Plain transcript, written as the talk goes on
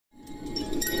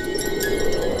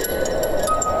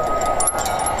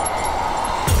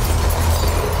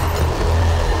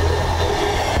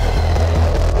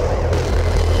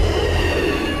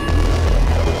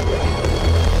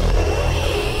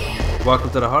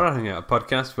welcome to the Horror Hangout, a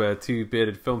podcast where two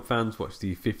bearded film fans watch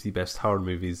the 50 best horror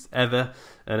movies ever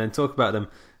and then talk about them.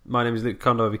 My name is Luke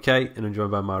Condor VK and I'm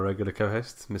joined by my regular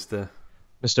co-host, Mr.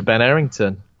 Ben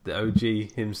Errington. The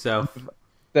OG himself.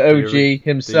 The OG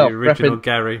himself. The original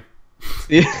Gary.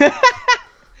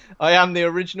 I am the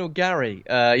original Gary.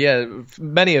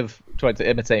 Many have tried to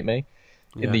imitate me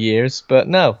in the years, but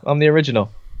no, I'm the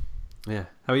original. Yeah.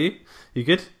 How are you? You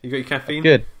good? You got your caffeine?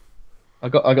 Good. I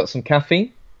got some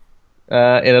caffeine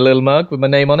in a little mug with my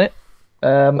name on it,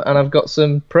 and I've got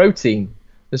some protein.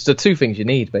 There's the two things you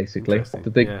need, basically.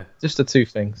 Just the two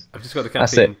things. I've just got the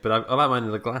caffeine, but I like mine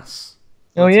in a glass.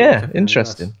 Oh yeah,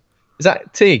 interesting. Is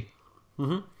that tea?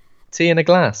 Mm-hmm. Tea in a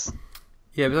glass.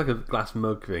 Yeah, it's like a glass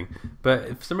mug thing,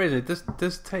 but for some reason it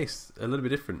does taste a little bit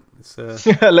different. It's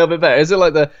a little bit better. Is it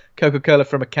like the Coca-Cola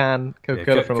from a can?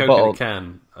 Coca-Cola from a bottle? Coke in a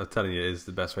can, I'm telling you, is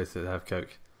the best way to have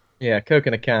Coke. Yeah, Coke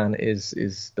in a can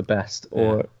is the best,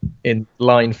 or in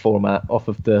line format off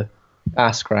of the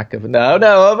ass crack of no,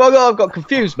 I've got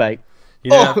confused, mate.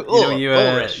 You know when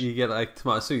you get like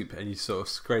tomato soup and you sort of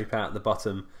scrape out the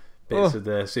bottom bits of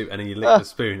the soup and then you lick the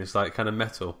spoon. It's like kind of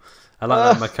metal. I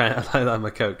like that in my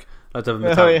Coke. I like to have a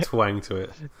metallic twang to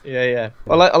it. Yeah.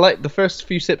 I like the first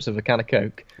few sips of a can of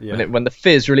Coke when the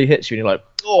fizz really hits you and you're like,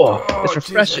 it's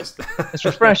refreshing. It's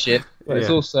refreshing, but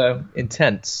it's also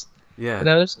intense.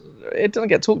 Yeah, it doesn't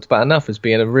get talked about enough as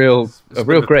being a real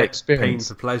great experience.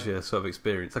 Pain to pleasure sort of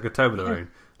experience, like a Toblerone.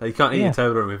 Like you can't eat a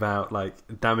Toblerone without like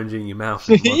damaging your mouth.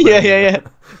 Yeah.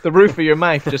 The roof of your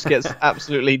mouth just gets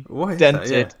absolutely dented.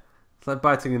 That? It's like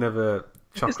biting another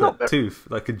chocolate tooth,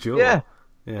 like a jaw.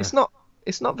 Yeah.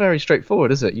 It's not very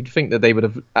straightforward, is it? You'd think that they would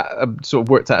have sort of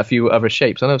worked out a few other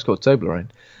shapes. I know it's called Toblerone.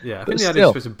 Yeah, I think the idea is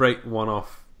supposed to break one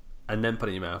off and then put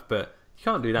it in your mouth, but you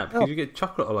can't do that because you get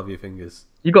chocolate all over your fingers.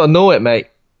 You got to know it, mate.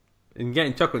 And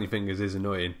getting chocolate on your fingers is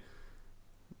annoying.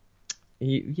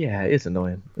 Yeah, it is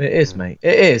annoying. It is, mate.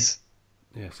 It is.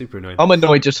 Yeah, super annoying. I'm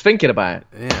annoyed just thinking about it.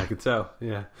 Yeah, I can tell.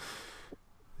 Yeah.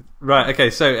 Right. Okay.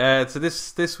 So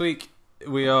this week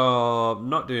we are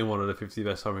not doing one of the 50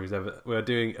 best horror movies ever. We are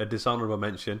doing a dishonourable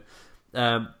mention.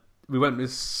 We went with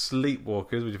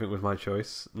Sleepwalkers, which I think was my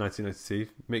choice, 1992.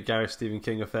 Mick Garris, Stephen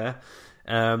King affair,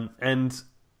 and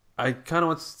I kind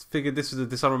of figured this was a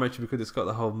dishonourable mention because it's got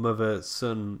the whole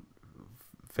mother-son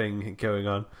thing going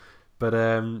on.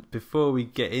 But before we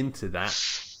get into that,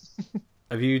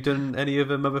 have you done any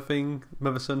other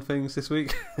mother-son things this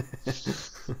week?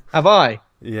 Have I?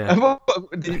 Yeah.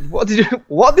 What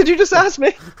did you just ask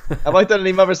me? Have I done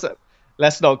any mother-son?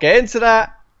 Let's not get into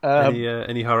that.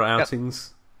 Any horror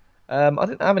outings? I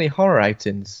didn't have any horror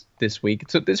outings this week.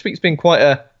 So this week's been quite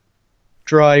a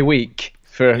dry week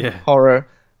for horror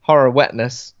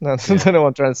wetness. I don't know what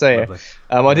I'm trying to say here.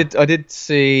 I did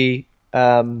see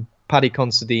Paddy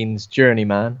Considine's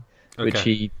Journeyman, which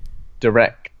he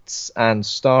directs and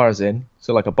stars in,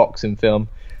 so like a boxing film.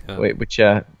 Which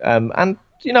and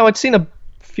I'd seen a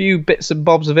few bits and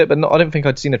bobs of it, but I don't think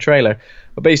I'd seen a trailer.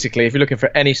 But basically, if you're looking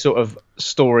for any sort of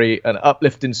story, an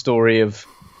uplifting story of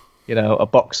a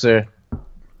boxer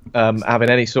having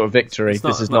any sort of victory,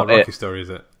 this is not a Rocky it. Story, is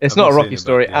it? It's not a Rocky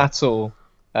story at all.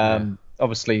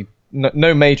 Obviously,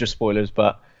 no major spoilers,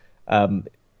 but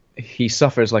he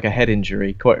suffers like a head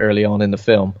injury quite early on in the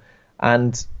film,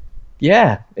 and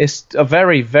it's a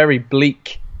very, very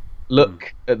bleak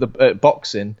look at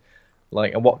boxing,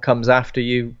 and what comes after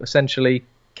you essentially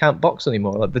can't box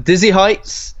anymore, like the dizzy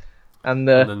heights and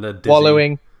the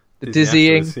wallowing,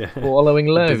 dizzying, wallowing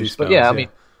lows. But I mean,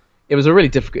 it was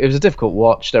a difficult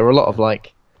watch. There were a lot of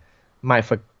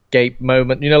mouth agape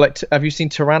moment. Have you seen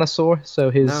Tyrannosaur?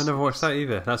 No, I never watched that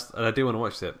either. I do want to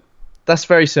watch it. That's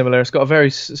very similar. It's got a very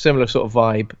similar sort of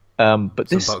vibe. But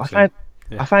this, I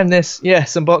found this,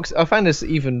 I found this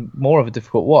even more of a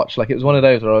difficult watch. Like, it was one of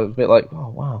those where I was a bit like, oh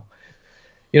wow,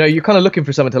 you're kind of looking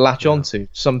for something to latch onto,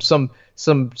 some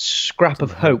scrap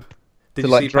of hope. Did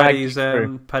you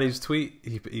see Paddy's tweet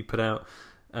he put out?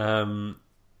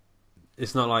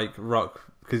 It's not like rock,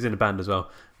 because he's in a band as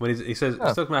well. When he says, he's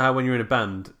talking about how when you're in a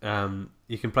band,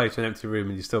 you can play to an empty room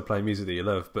and you still play music that you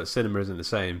love, but cinema isn't the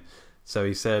same. So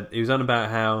he was on about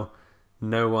how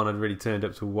no one had really turned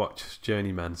up to watch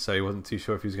Journeyman, so he wasn't too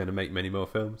sure if he was going to make many more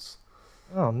films.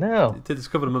 Oh no! He did this a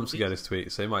couple of months ago, this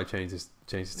tweet, so he might have changed his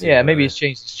tune. Yeah, maybe he's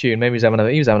changed his tune. Maybe he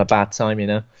was having a bad time,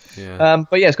 Yeah.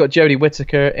 But it's got Jodie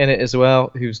Whittaker in it as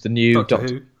well, who's the new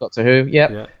Doctor Who.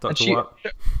 Yeah. Doctor What?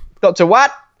 Doctor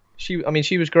What? She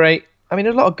was great. I mean,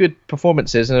 there's a lot of good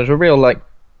performances, and there's a real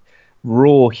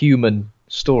raw human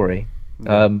story.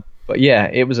 Yeah. But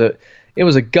it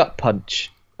was a gut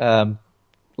punch.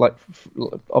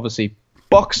 Obviously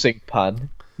boxing pun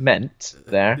meant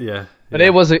there. Yeah. But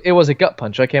it was a gut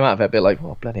punch. I came out of it a bit like,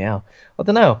 oh bloody hell. I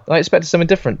don't know. I expected something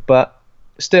different, but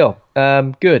still,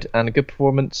 good and a good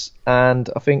performance. And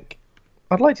I think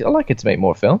I'd like it to make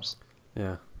more films.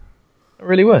 Yeah, I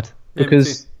really would,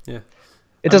 because it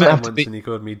doesn't have to be. And he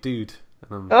called me dude.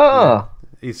 And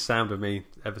he's sound with me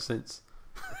ever since.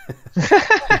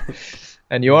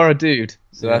 And you are a dude,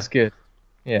 so that's good.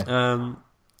 Yeah.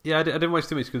 I didn't watch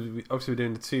too much because obviously we're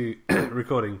doing the two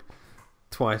recording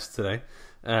twice today.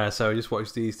 So I just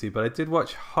watched these two, but I did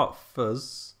watch Hot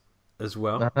Fuzz as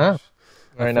well.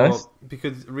 Very nice.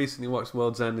 Because I recently watched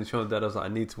World's End and Shaun of the Dead, I was like,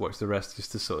 I need to watch the rest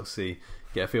just to sort of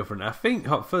get a feel for it. And I think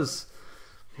Hot Fuzz,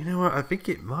 you know what? I think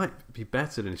it might be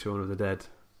better than Shaun of the Dead.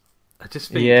 I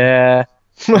just think. Yeah.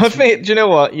 I think. Do you know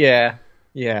what? Yeah.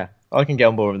 I can get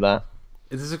on board with that.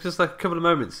 There's just like a couple of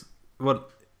moments. Well,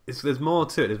 there's more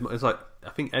to it. It's like I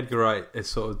think Edgar Wright is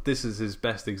sort of, this is his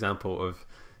best example of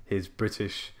his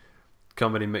British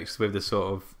comedy mixed with the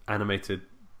sort of animated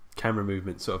camera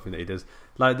movement sort of thing that he does.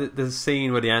 Like the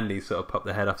scene where the Andes sort of pop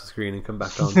their head off the screen and come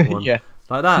back on one. Like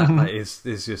that. Like is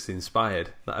just inspired.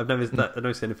 Like I've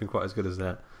never seen anything quite as good as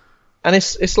that. And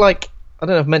it's like, I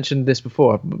don't know if I've mentioned this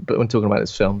before, but when talking about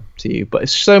this film to you, but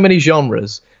it's so many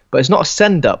genres, but it's not a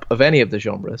send up of any of the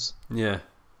genres. Yeah.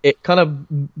 It kind of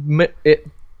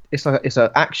it's an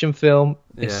action film.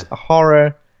 It's a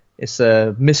horror. It's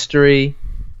a mystery.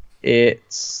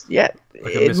 It's like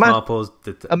a Miss Marple's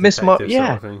a Miss Marple, sort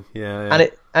of thing. Yeah.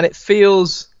 And it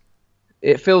feels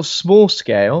small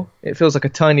scale. It feels like a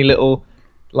tiny little,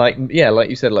 like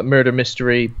you said, like murder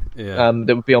mystery that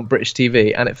would be on British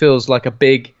TV, and it feels like a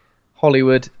big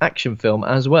Hollywood action film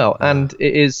as well, and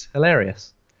it is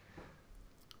hilarious.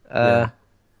 So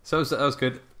that was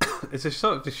good. It's a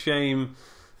sort of a shame.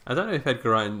 I don't know if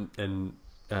Edgar Wright and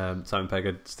Simon Pegg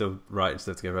are still writing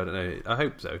stuff together. I don't know. I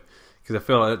hope so, because I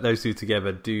feel like those two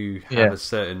together do have a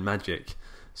certain magic.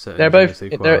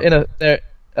 They're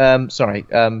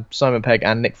Simon Pegg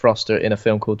and Nick Frost are in a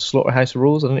film called Slaughterhouse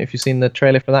Rules. I don't know if you've seen the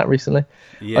trailer for that recently.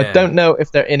 I don't know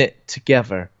if they're in it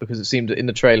together, because it seemed that in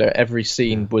the trailer every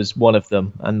scene was one of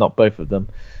them and not both of them.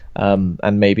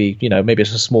 And maybe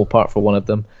it's a small part for one of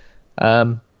them.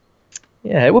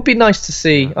 It would be nice to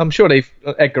see. I'm sure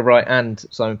Edgar Wright and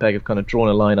Simon Pegg have kind of drawn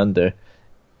a line under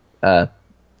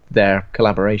their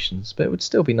collaborations, but it would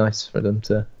still be nice for them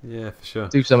to for sure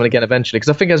do something again eventually,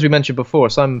 because I think, as we mentioned before,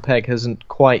 Simon Pegg hasn't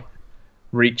quite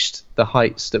reached the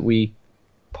heights that we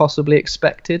possibly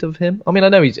expected of him. I mean, I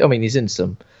know he's in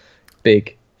some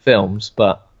big films,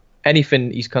 but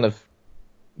anything he's kind of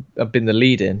been the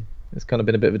lead in, it's kind of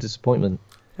been a bit of a disappointment.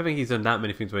 I think he's done that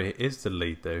many things where he is the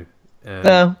lead, though.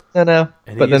 No. And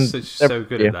but he is so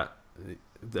good at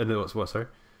that. What? Sorry.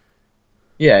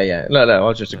 Yeah. No. I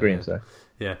was just agreeing. So.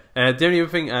 Yeah. The only other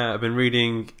thing, I've been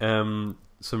reading some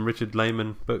Richard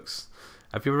Lehman books.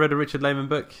 Have you ever read a Richard Lehman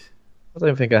book? I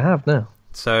don't think I have. No.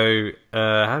 So,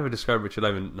 how do we describe Richard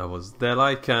Lehman novels? They're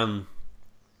like, like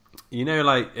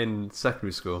in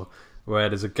secondary school, where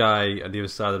there's a guy at the other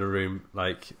side of the room,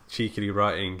 like cheekily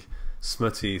writing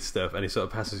smutty stuff, and he sort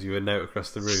of passes you a note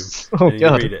across the room, and you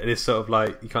read it, and it's sort of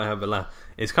like you can't help but laugh.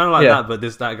 It's kind of like that, but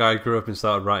that guy grew up and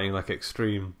started writing like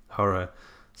extreme horror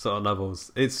sort of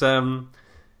novels. It's they're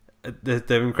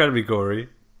incredibly gory,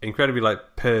 incredibly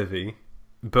like pervy,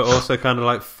 but also kind of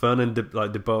like fun and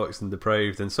like debauched and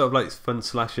depraved, and sort of like fun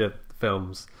slasher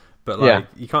films. But like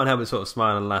you can't help but sort of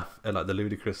smile and laugh at like the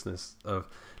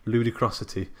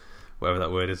ludicrosity, whatever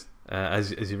that word is,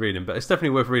 as you read him. But it's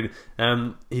definitely worth reading.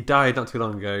 He died not too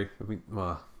long ago.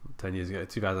 10 years ago,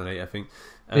 2008, I think.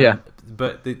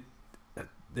 But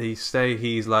they say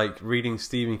he's like reading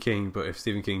Stephen King, but if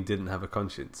Stephen King didn't have a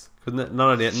conscience, because no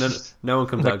one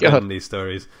comes out good in these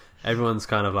stories. Everyone's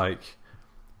kind of like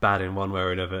bad in one way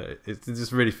or another. It's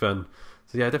just really fun.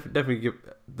 So yeah, definitely.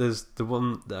 There's the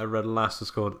one that I read last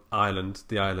was called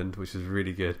The Island, which is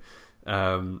really good.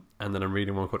 And then I'm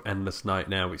reading one called Endless Night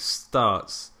now, which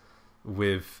starts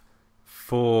with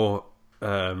four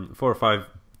or five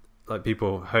like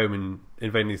people home and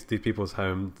invading these people's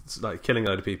homes, like killing a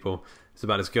load of people. It's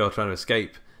about this girl trying to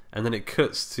escape, and then it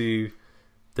cuts to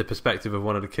the perspective of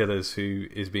one of the killers who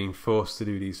is being forced to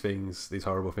do these things, these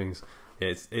horrible things.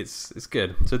 It's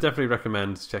good. So definitely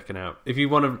recommend checking out if you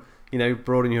want to,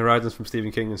 broaden your horizons from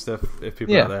Stephen King and stuff. If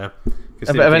people are there,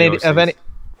 have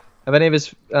any of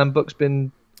his books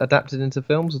been adapted into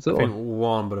films at all? I think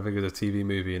one, but I think it was a TV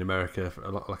movie in America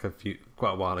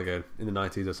quite a while ago in the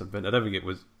 90s or something. I don't think it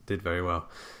did very well,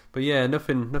 but yeah,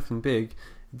 nothing big.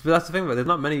 But that's the thing about it. There's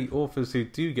not many authors who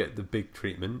do get the big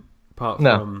treatment, apart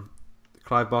from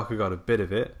Clive Barker got a bit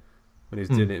of it when he was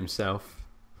doing it himself.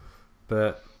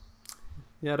 But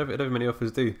yeah, I don't think many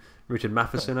authors do. Richard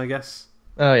Matheson, I guess.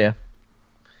 Oh yeah,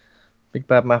 Big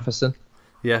Bad Matheson.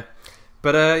 Yeah,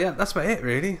 but yeah, that's about it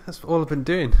really. That's all I've been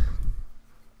doing.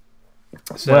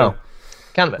 So, well,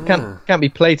 can't be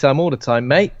playtime all the time,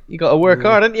 mate. You got to work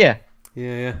hard, haven't you?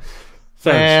 Yeah.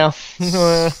 So,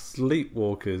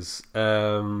 Sleepwalkers.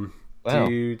 Wow.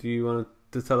 Do you want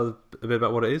to tell us a bit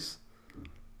about what it is?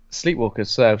 Sleepwalkers.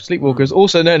 So, Sleepwalkers,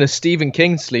 also known as Stephen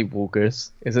King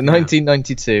Sleepwalkers, is a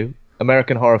 1992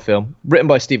 American horror film written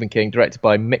by Stephen King, directed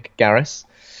by Mick Garris.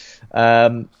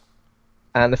 And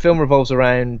the film revolves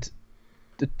around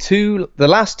the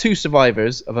last two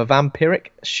survivors of a vampiric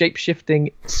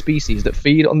shape-shifting species that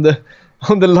feed on the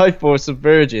life force of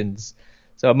virgins.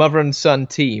 So a mother and son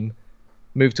team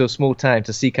move to a small town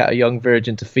to seek out a young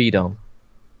virgin to feed on.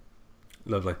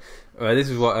 Lovely. This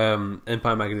is what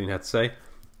Empire Magazine had to say.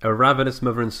 A ravenous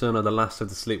mother and son are the last of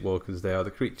the sleepwalkers. They are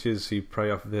the creatures who prey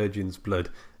off virgins' blood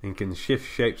and can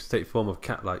shift shapes to take form of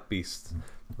cat-like beasts.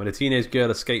 When a teenage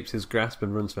girl escapes his grasp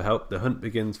and runs for help, the hunt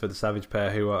begins for the savage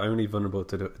pair who are only vulnerable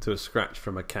to a scratch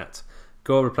from a cat.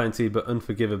 Gore aplenty, but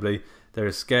unforgivably, there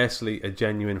is scarcely a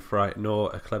genuine fright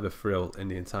nor a clever thrill in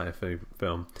the entire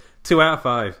film. 2 out of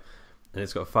 5, and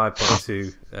it's got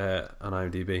 5.2 on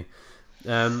IMDb.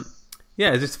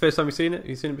 Yeah, is this the first time you've seen it? Have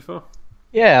you seen it before?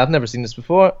 Yeah, I've never seen this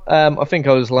before. I think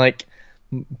I was like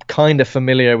kind of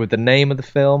familiar with the name of the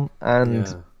film,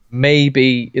 and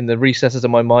maybe in the recesses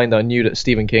of my mind I knew that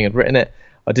Stephen King had written it.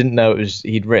 I didn't know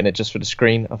he'd written it just for the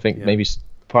screen. I think maybe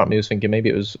part of me was thinking maybe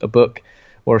it was a book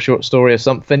or a short story or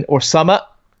something or summer.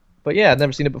 But yeah, I'd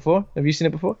never seen it before. Have you seen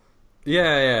it before?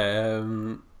 Yeah.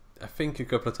 I think a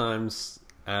couple of times.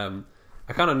 I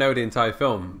kind of know the entire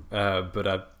film, but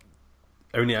I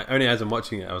only as I'm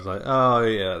watching it, I was like, oh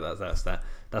yeah,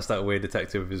 that's that weird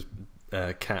detective with his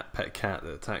pet cat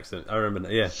that attacks him. I remember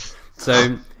that. Yeah.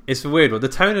 So it's weird. Well, the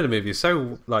tone of the movie is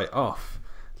so like off.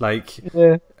 Like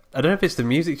I don't know if it's the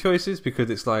music choices because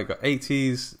it's like got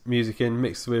 80s music in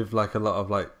mixed with like a lot of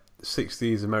like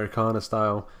 60s Americana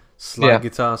style slide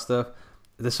guitar stuff.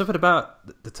 There's something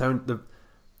about the tone,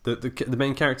 the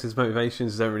main character's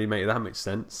motivations don't really make that much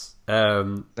sense.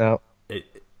 No. I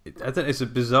think it's a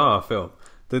bizarre film.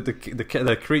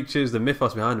 The creatures, the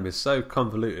mythos behind them is so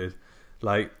convoluted.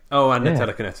 Like, and they're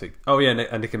telekinetic. Oh yeah,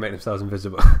 and they can make themselves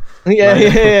invisible.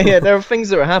 Yeah. There are things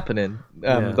that are happening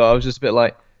that I was just a bit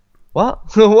like, what?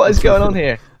 What is going on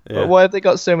here? But why have they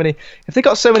got so many? If they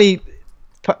got so many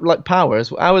like powers,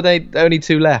 how are they only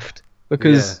 2 left?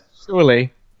 Because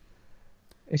surely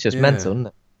it's just mental, isn't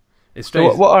it? It's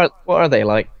strange. So what are they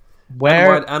like?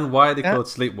 Where and why are they called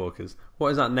sleepwalkers? What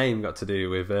has that name got to do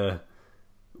with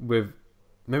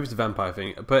maybe it's the vampire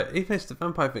thing? But even if it's the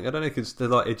vampire thing, I don't know, because they're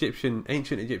like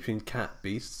ancient Egyptian cat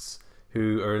beasts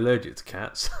who are allergic to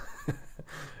cats.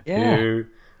 Who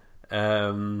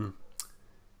have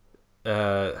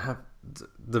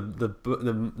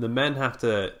the men have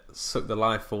to suck the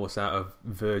life force out of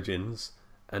virgins,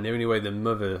 and the only way the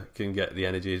mother can get the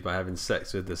energy is by having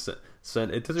sex with the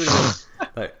son. It doesn't really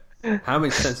like. How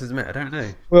much sense does it make? I don't know.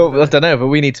 Well, I don't know, but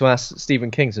we need to ask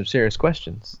Stephen King some serious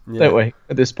questions, don't we?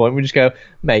 At this point, we just go,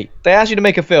 mate, they asked you to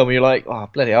make a film, and you're like, oh,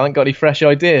 bloody, I ain't got any fresh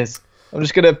ideas. I'm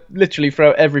just going to literally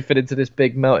throw everything into this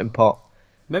big melting pot.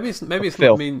 Maybe it's not. I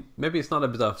mean, maybe it's not a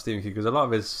bizarre Stephen King because a lot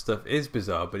of his stuff is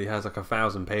bizarre, but he has like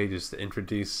 1,000 pages to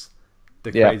introduce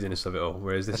the craziness of it all.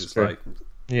 Whereas this is like,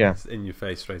 it's in your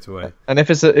face straight away. And if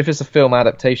it's a film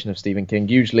adaptation of Stephen King,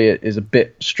 usually it is a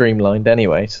bit streamlined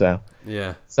anyway. So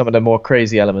some of the more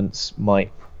crazy elements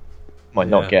might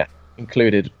not get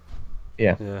included.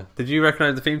 Yeah. Did you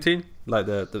recognise the theme tune, like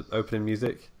the opening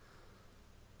music?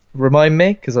 Remind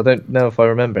me, because I don't know if I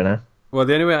remember now. Well,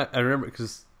 the only way I remember it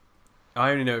because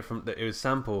I only know it from that it was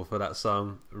sample for that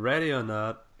song "Ready or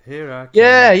Not." Here I come.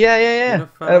 Yeah. It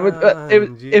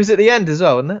was at the end as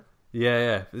well, wasn't it?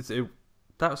 Yeah.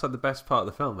 That was like the best part of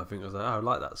the film. I think I was like, I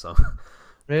like that song.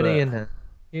 Ready or not,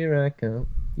 here I come.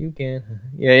 You can.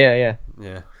 Yeah.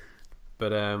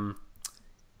 But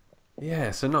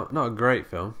so not a great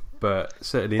film, but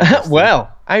certainly interesting.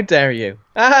 Well, how dare you?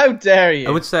 How dare you?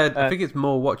 I would say I think it's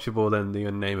more watchable than The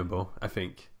Unnameable. I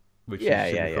think, which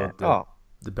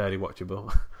the barely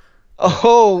watchable.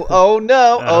 Oh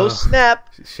no! Oh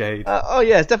snap! Shade.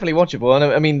 It's definitely watchable, and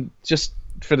I mean just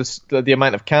for the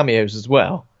amount of cameos as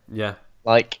well. Yeah.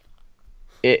 Like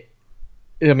it.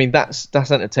 I mean that's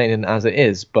entertaining as it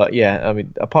is, but I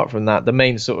mean apart from that, the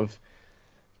main sort of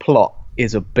plot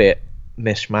is a bit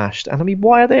mishmashed. And I mean,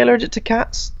 why are they allergic to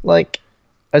cats? Like,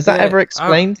 is that ever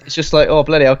explained? It's just like, oh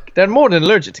bloody hell, they're more than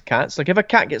allergic to cats. Like if a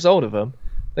cat gets hold of them,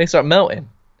 they start melting,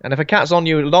 and if a cat's on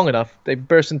you long enough, they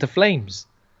burst into flames.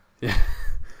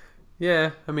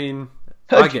 Yeah. I mean,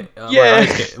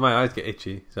 My eyes get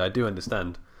itchy, so I do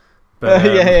understand. But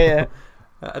yeah.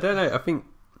 I don't know.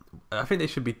 I think they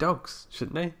should be dogs,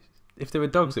 shouldn't they? If they were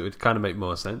dogs, it would kind of make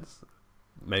more sense.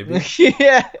 Maybe.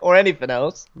 Yeah, or anything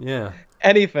else. Yeah.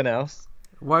 Anything else.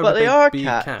 Why would they be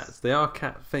cats? They are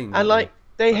cat things. And like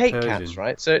they hate Persian. cats,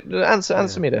 right? So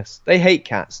answer me this. They hate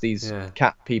cats, these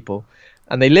cat people.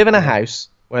 And they live in a house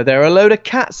where there are a load of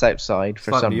cats outside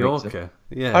for some reason.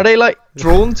 Yeah. Are they like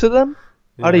drawn to them?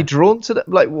 Yeah. Are they drawn to them?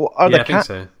 Like, are the cats?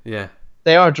 I think so. Yeah.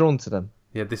 They are drawn to them.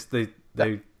 Yeah.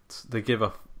 They give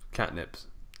off catnips.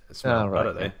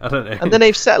 Right. I don't know. And then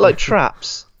they've set like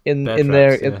traps in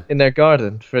their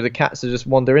garden for the cats to just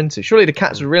wander into. Surely the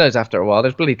cats would realise after a while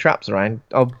there's bloody traps around.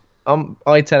 I'm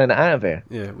telling it out of here.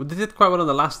 Yeah. Well, they did quite well on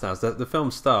the last house. The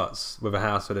film starts with a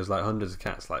house where there's like hundreds of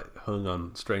cats like hung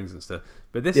on strings and stuff.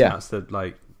 But this house, they're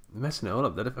like messing it all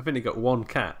up. I think they got one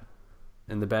cat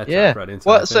in the bear trap right into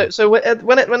it. So when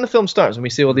the film starts and we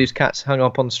see all these cats hung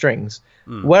up on strings,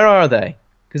 where are they?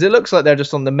 Because it looks like they're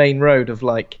just on the main road of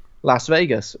like Las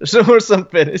Vegas or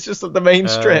something. It's just on the main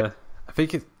strip. I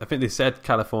think they said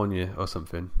California or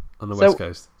something on the West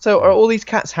Coast. So are all these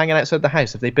cats hanging outside the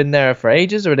house? Have they been there for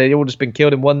ages, or have they all just been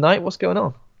killed in one night? What's going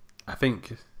on? I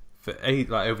think for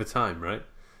over time, right?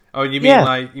 Oh, you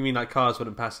mean like cars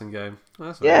wouldn't pass and go, oh,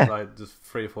 that's like just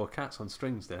 3 or 4 cats on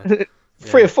strings there.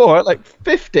 3 or 4, like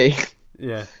 50.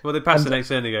 Yeah. Well, they pass the next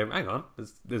day and they go, hang on,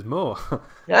 there's more.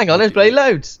 Hang on, there's bloody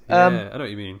loads. Yeah, I know what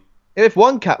you mean. If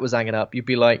one cat was hanging up, you'd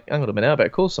be like, hang on a minute, I better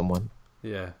call someone.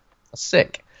 Yeah. That's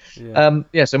sick.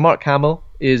 Yeah. So Mark Hamill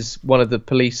is one of the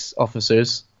police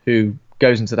officers who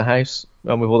goes into the house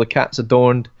with all the cats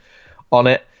adorned on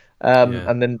it.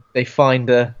 And then they find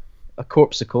a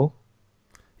corpsicle.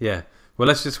 Yeah. Well,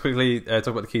 let's just quickly talk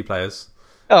about the key players.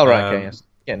 Oh, right. Okay. Yes.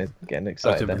 Getting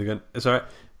excited. It's all right.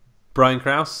 Brian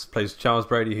Krause plays Charles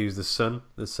Brady, who's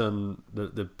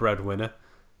the breadwinner,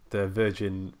 the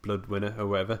virgin blood winner, or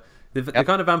whatever. The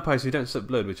kind of vampires who don't suck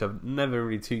blood, which I'm never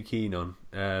really too keen on.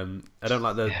 I don't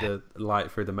like the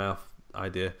light through the mouth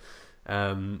idea.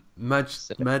 Mädchen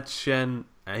Amick,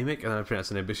 I don't know how to pronounce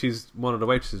her name, but she's one of the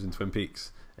waitresses in Twin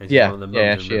Peaks. And she's one of the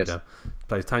mums she is.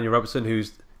 Plays Tanya Robertson,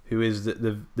 who is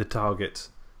the target,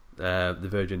 the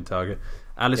virgin target.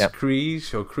 Alice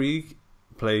Krige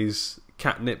plays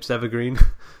Catnip's Evergreen.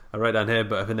 I write down here,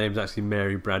 but her name's actually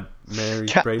Mary Brady.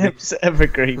 Catnip's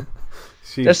Evergreen.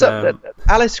 There's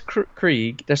Alice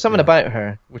Krige. There's something about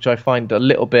her which I find a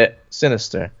little bit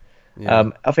sinister. Yeah.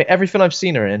 I think everything I've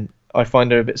seen her in, I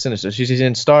find her a bit sinister. She's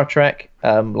in Star Trek,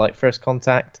 like First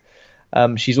Contact.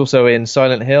 She's also in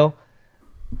Silent Hill.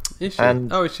 Is she?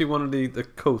 Is she one of the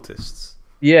cultists?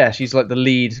 Yeah, she's like the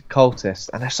lead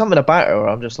cultist. And there's something about her where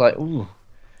I'm just like, ooh.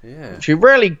 Yeah. She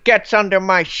really gets under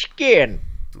my skin.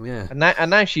 Yeah. And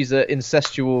now she's an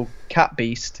incestual cat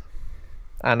beast.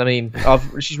 And I mean,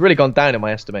 she's really gone down in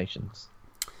my estimations.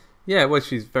 Yeah, well,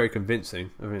 she's very convincing.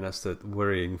 I mean, that's the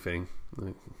worrying thing.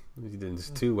 Like, you're doing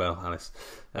this too well, Alice.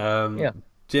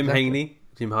 Jim Haney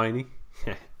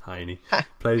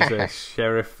plays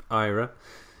Sheriff Ira,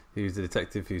 who's the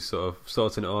detective who's sort of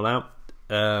sorting it all out.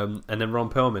 And then Ron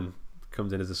Perlman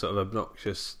comes in as a sort of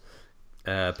obnoxious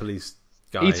police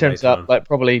guy. He turns up like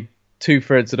probably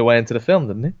 2/3 of the way into the film,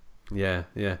 doesn't he? Yeah.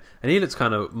 And he looks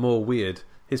kind of more weird.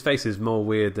 His face is more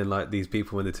weird than like these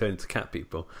people when they turn into cat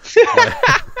people.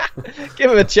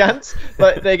 Give him a chance.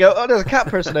 Like they go, oh, there's a cat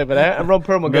person over there, and Ron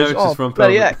Perlman goes, oh, Ron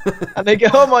Perlman. And they go,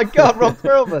 oh my god, Ron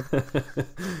Perlman.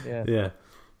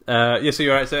 So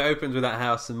you're right. So it opens with that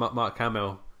house, and Mark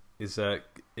Hamill is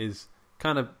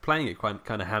kind of playing it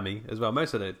kind of hammy as well.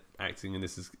 Most of the acting in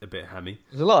this is a bit hammy.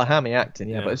 There's a lot of hammy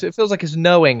acting, but it feels like it's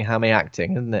knowing hammy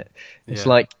acting, isn't it? It's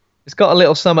like it's got a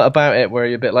little something about it where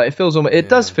you're a bit like it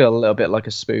does feel a little bit like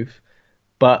a spoof,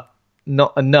 but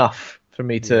not enough for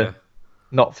me to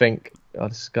not think, oh,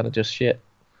 this is gonna just shit.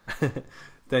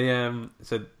 They go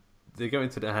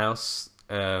into the house,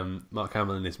 Mark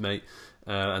Hamill and his mate,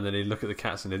 and then they look at the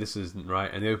cats and they, this isn't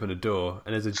right, and they open a door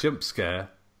and there's a jump scare,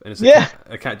 and it's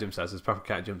a cat jump scare, so it's a proper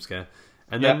cat jump scare,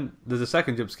 and then there's a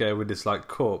second jump scare with this like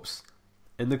corpse,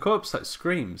 and the corpse like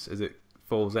screams as it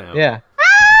falls out.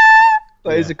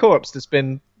 But it's a corpse that's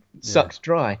been sucked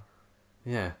dry.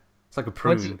 Yeah, it's like a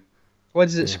prune. Why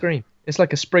does it scream? It's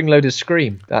like a spring-loaded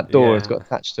scream. That door has got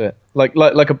attached to it, like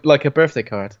a birthday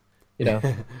card, you know.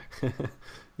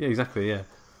 Yeah, exactly. Yeah,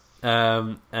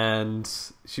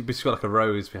 and she's got like a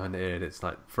rose behind her ear that's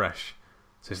like fresh,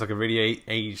 so it's like a really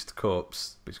aged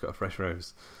corpse, but she's got a fresh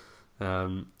rose.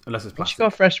 Unless it's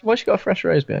plastic. Why she got a fresh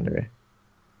rose behind her ear?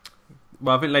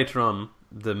 Well, I think later on,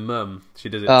 the mum, she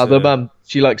does it. The mum,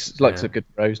 she likes a good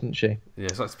rose, doesn't she? Yeah,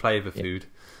 she likes to play with food,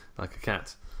 like a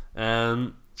cat.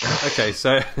 Okay,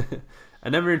 so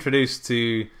and then we're introduced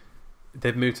to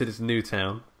they've moved to this new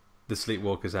town. The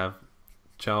Sleepwalkers have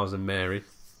Charles and Mary.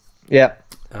 Yeah.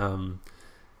 And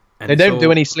they don't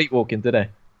do any sleepwalking, do they?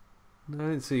 No, I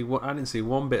didn't see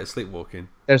one bit of sleepwalking.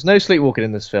 There's no sleepwalking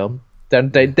in this film.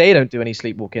 They don't do any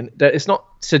sleepwalking. It's not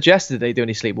suggested they do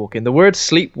any sleepwalking. The word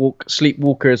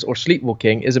sleepwalkers, or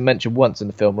sleepwalking isn't mentioned once in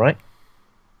the film, right?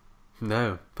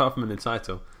 No, apart from in the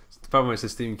title. Apart from it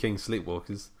says Stephen King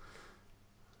Sleepwalkers.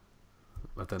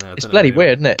 I don't know. It's bloody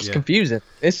weird, isn't it? It's confusing.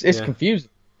 It's confusing.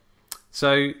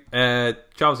 So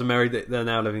Charles and Mary, they're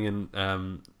now living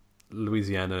in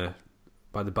Louisiana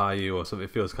by the bayou or something.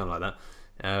 It feels kind of like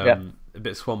that. A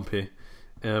bit swampy.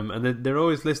 And they're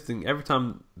always listening, every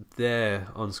time they're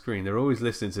on screen, they're always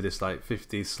listening to this like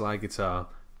 50s slide guitar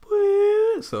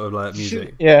sort of like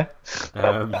music. Yeah.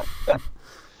 And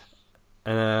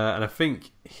I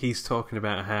think he's talking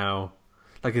about how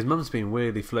like his mum's been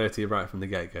weirdly flirty right from the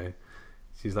get-go.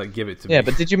 She's like, give it to me. Yeah,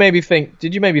 but did you maybe think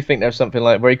there's something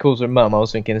like where he calls her mum? I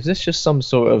was thinking, is this just some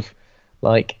sort of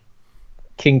like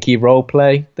kinky role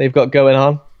play they've got going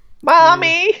on?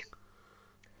 Mommy!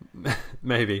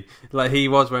 Maybe. Like he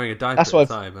was wearing a diaper at the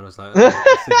time, and I was like,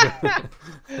 oh,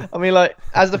 I mean, like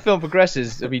as the film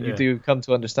progresses, I mean, you do come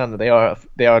to understand that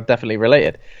they are definitely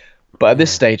related. But at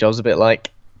this stage, I was a bit like,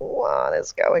 what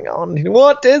is going on?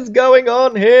 What is going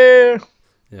on here?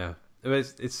 Yeah,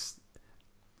 it's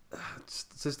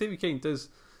so Stephen King does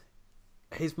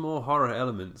his more horror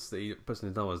elements that he puts in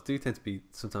his novels do tend to be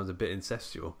sometimes a bit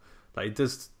incestual. Like he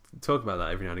does talk about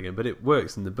that every now and again, but it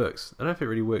works in the books. I don't know if it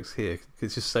really works here because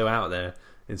it's just so out there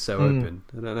and so open.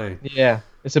 I don't know. Yeah,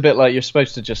 it's a bit like you're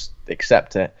supposed to just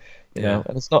accept it, you know.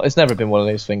 And it's never been one of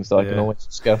those things that I can always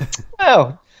just go,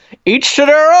 well, each to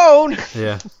their own.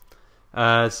 Yeah.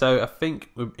 So I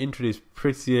think we're introduced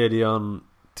pretty early on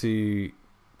to.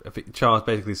 I think Charles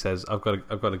basically says, "I've got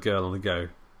a girl on the go."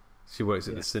 She works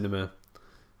at the cinema.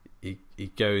 He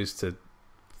goes to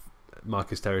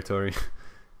Marcus territory.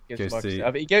 He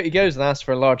goes and asks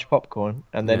for a large popcorn,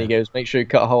 and then he goes, "Make sure you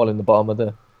cut a hole in the bottom of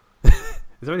the." Is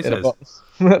that what he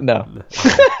says? No.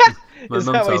 Is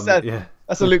that what he said? Yeah.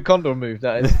 That's a Luke Condor move.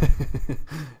 That is.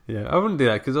 Yeah, I wouldn't do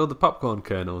that because all the popcorn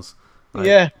kernels.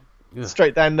 Like,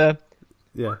 straight down the.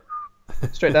 Yeah.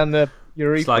 Straight down the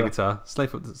urethra. Slide guitar.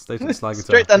 Slide guitar.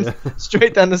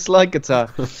 Straight down the slide guitar.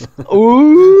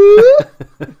 Ooh.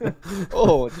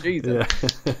 Oh Jesus.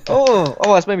 Yeah.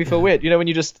 Oh, that's made me feel weird. You know when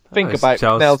you just think about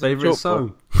Charles' Nell's favourite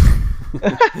song.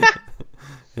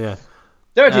 Yeah.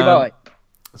 Dirty Boy.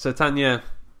 So Tanya,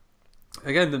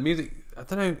 again, the music. I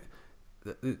don't know.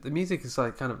 The music is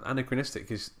like kind of anachronistic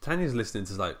because Tanya's listening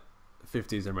to like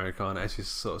 50s Americana as she's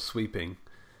sort of sweeping,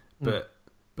 but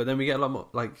then we get a lot more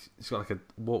like she's got like a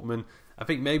Walkman. I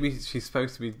think maybe she's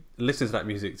supposed to be listening to that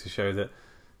music to show that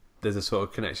there's a sort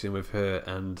of connection with her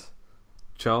and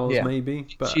Charles, maybe.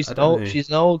 But she's an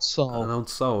old soul. An old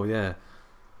soul, yeah.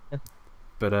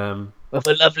 But with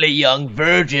a lovely young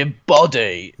virgin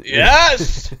body.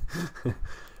 Yes.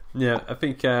 Yeah, I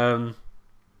think.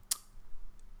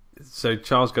 So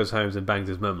Charles goes home and bangs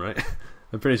his mum, right?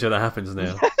 I'm pretty sure that happens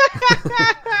now.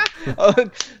 Oh,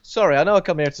 sorry, I know I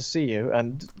come here to see you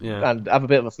and have a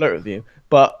bit of a flirt with you,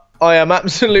 but I am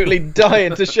absolutely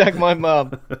dying to shag my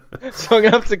mum, so I'm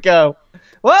gonna have to go.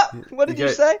 What? What did you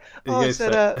say? I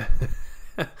said.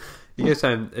 He goes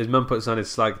home. His mum puts on his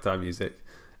slide guitar music,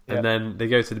 and then they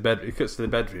go to the bed. He cuts to the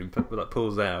bedroom,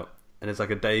 pulls out, and it's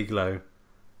like a day glow,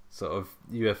 sort of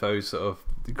UFO sort of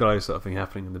glow sort of thing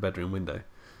happening in the bedroom window.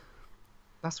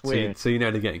 That's weird. So you know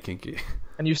they're getting kinky.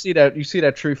 And you see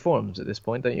their true forms at this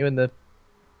point, don't you? In the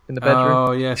bedroom.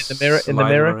 Oh yes. In the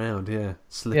mirror. Around, yeah.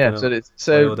 So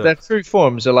their true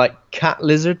forms are like cat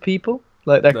lizard people.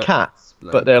 Like they're cats,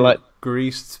 but they're like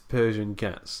greased Persian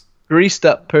cats. Greased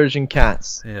up Persian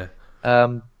cats. Yeah.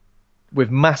 With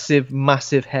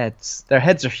massive heads. Their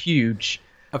heads are huge.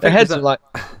 Their heads are like.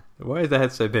 Why is their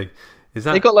head so big? Is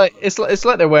that they got like it's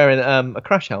like they're wearing a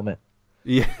crash helmet.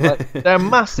 Yeah, like, they're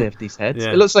massive. These heads.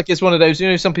 Yeah. It looks like it's one of those. You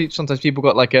know, sometimes people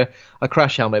got like a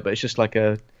crash helmet, but it's just like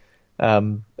it's like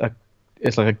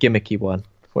a gimmicky one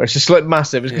where it's just like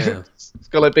massive. It's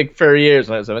got like big furry ears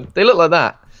and something. They look like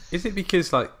that. Is it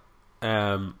because like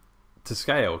to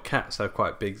scale, cats have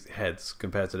quite big heads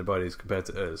compared to the bodies compared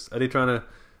to us? Are they trying to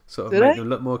sort of make them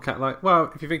look more cat-like?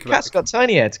 Well, if you think about cats got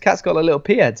tiny heads. Cats got like little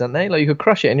pea heads, aren't they? Like you could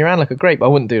crush it in your hand like a grape. I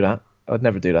wouldn't do that. I would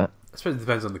never do that. I suppose it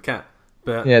depends on the cat.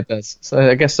 But yeah, it does. So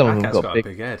I guess some of them got a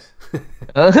big head.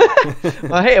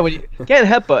 I hate it when you getting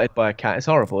headbutted by a cat. It's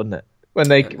horrible, isn't it? when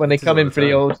they come in for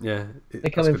the old they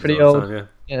come in for the old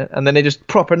and then they just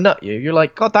proper nut you. You're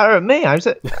like, God, that hurt me. How's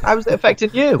it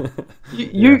affecting you?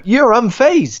 You're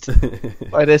unfazed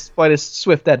by this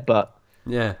swift headbutt.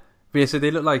 Yeah, but yeah. So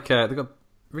they look like they've got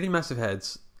really massive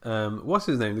heads. What's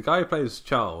his name? The guy who plays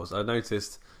Charles. I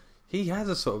noticed he has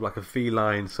a sort of like a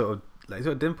feline sort of like he's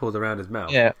got dimples around his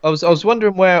mouth. Yeah, I was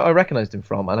wondering where I recognised him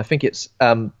from, and I think it's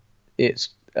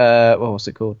what's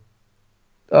it called?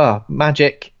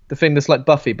 Magic. The thing that's like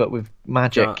Buffy, but with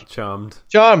magic. Charmed.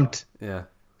 Yeah.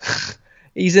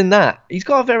 He's in that. He's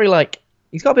got a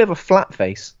bit of a flat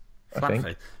face. I think.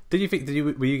 Face.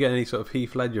 Were you getting any sort of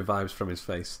Heath Ledger vibes from his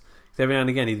face? Every now and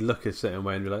again he'd look a certain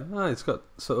way and be like, it's got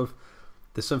sort of,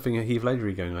 there's something Heath Ledger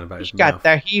going on about his mouth. He's got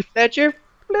that Heath Ledger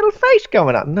little face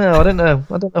going up. No, I don't know.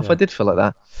 I don't know if I did feel like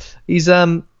that. He's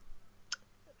got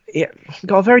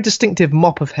a very distinctive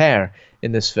mop of hair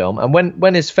in this film, and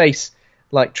when his face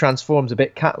like transforms a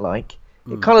bit cat-like,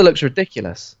 it kind of looks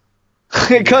ridiculous.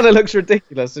 It kind of looks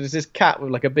ridiculous. It's this cat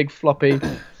with like a big floppy.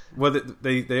 Well,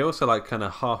 they also like kind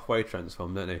of halfway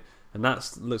transform, don't they? And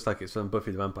that looks like it's from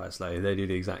Buffy the Vampire Slayer. They do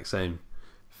the exact same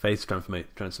face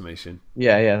transformation.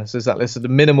 Yeah. So exactly. So the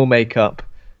minimal makeup,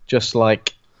 just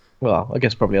like, well, I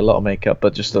guess probably a lot of makeup,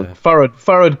 but just a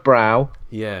furrowed brow.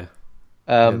 Yeah.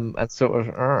 And sort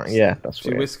of that's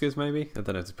weird. Whiskers maybe. I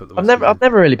don't know to put the. I've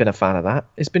never really been a fan of that.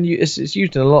 It's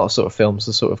used in a lot of sort of films.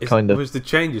 The sort of kind of. Was the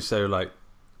changes so like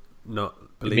not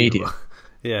believable?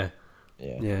 Yeah.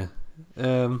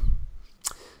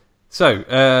 So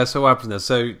what happens now?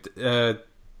 So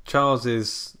Charles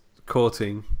is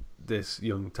courting this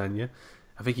young Tanya.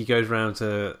 I think he goes round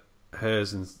to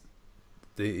hers and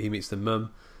he meets the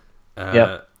mum.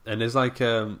 And there's like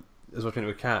I was watching it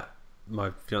with Kat,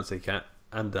 my fiance Kat,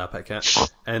 and our pet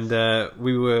cat, and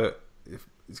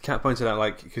Kat pointed out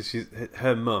like because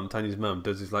her mum, Tanya's mum,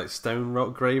 does this like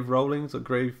grave rollings or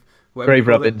grave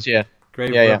rubbings,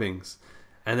 rubbings.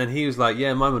 And then he was like,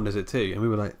 "Yeah, my mum does it too." And we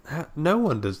were like, "No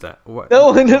one does that." What?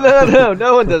 No one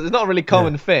does. It's not a really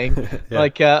common thing.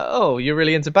 Like, you're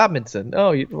really into badminton.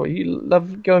 Oh, you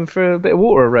love going for a bit of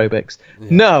water aerobics. Yeah.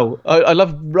 No, I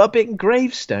love rubbing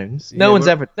gravestones. No one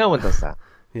does that.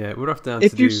 Yeah, we're off down to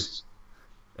do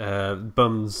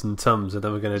bums and tums, and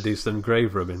then we're going to do some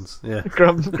grave rubbings. Yeah,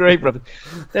 grave rubbing.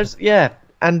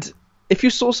 And if you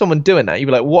saw someone doing that, you'd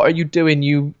be like, "What are you doing,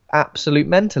 you absolute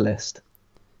mentalist?"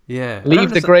 Yeah,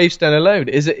 leave the gravestone alone.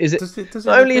 Is it? Does it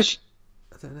not only I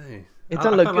don't know. It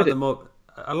doesn't look good.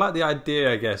 I like the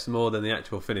idea, I guess, more than the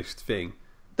actual finished thing.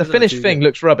 The finished thing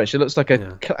looks rubbish. It looks like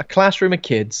a classroom of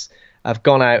kids have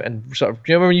gone out and sort of.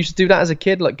 Do you remember when you used to do that as a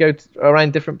kid? Like go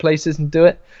around different places and do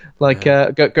it. Like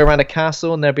go around a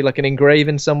castle and there'd be like an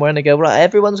engraving somewhere, and they go, right,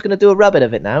 everyone's going to do a rubbing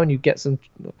of it now, and you get some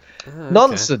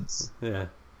nonsense. Yeah.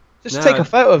 Just take a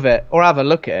photo of it or have a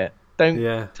look at it.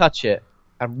 Don't touch it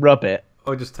and rub it.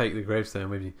 Or just take the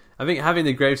gravestone with you. I think having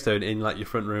the gravestone in like your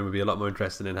front room would be a lot more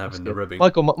interesting than having the rubbing.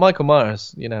 Michael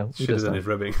Myers, should have done his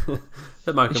rubbing.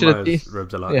 But Michael Myers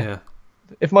rubs a lot. Yeah.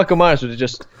 If Michael Myers would have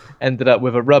just ended up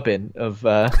with a rubbing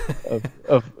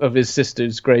of his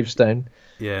sister's gravestone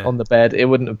on the bed, it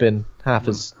wouldn't have been half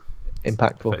as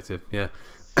impactful. Effective, yeah.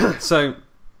 So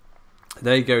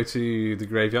they go to the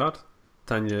graveyard.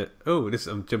 Tanya.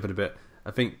 I'm jumping a bit. I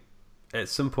think at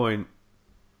some point.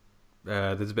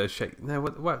 There's a bit of shake. No,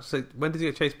 what? So when did he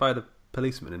get chased by the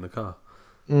policeman in the car?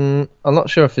 I'm not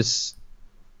sure if it's.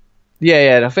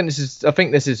 Yeah. I think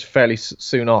this is fairly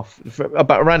soon off.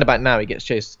 Around about now, he gets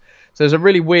chased. So there's a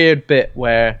really weird bit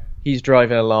where he's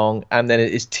driving along, and then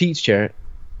his teacher,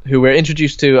 who we're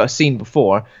introduced to a scene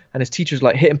before, and his teacher's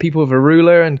like hitting people with a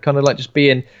ruler and kind of like just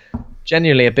being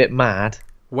genuinely a bit mad.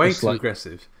 Way too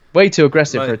aggressive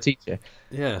for a teacher.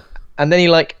 Yeah. And then he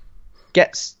like.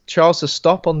 Gets Charles to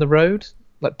stop on the road,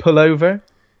 like pull over.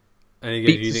 And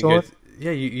he goes,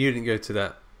 you didn't go to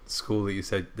that school that you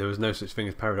said there was no such thing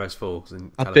as Paradise Falls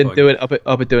in California.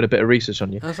 I've been doing a bit of research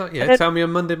on you. I was like, tell me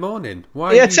on Monday morning. Why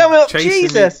are you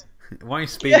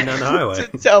speeding down the highway?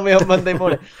 Tell me on Monday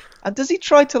morning. And does he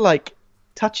try to like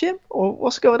touch him, or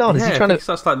what's going on? Is he trying to? He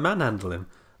starts like manhandle him.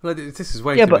 Like, this is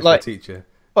way too much for a teacher.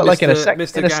 But like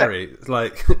Mr. Gary,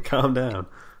 like calm down.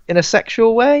 In a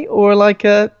sexual way, or like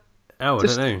a. Oh, I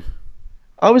don't know.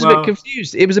 I was a bit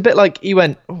confused. It was a bit like he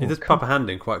went... he does pop a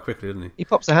hand in quite quickly, doesn't he? He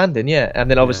pops a hand in, yeah. And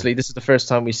then obviously this is the first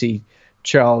time we see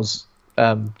Charles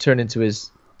turn into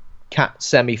his cat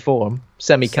semi-cat form.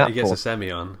 He gets a semi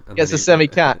on. Gets a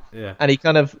semi-cat. Yeah. And he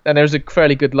kind of... And there's a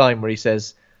fairly good line where he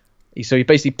says... So he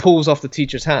basically pulls off the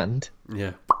teacher's hand.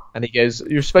 Yeah. And he goes,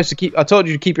 you're supposed to keep... I told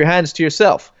you to keep your hands to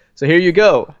yourself. So here you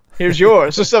go. Here's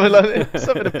yours. Or something like that.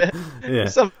 Something a bit... Yeah.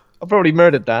 I probably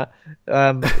murdered that.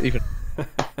 Even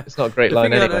It's not a great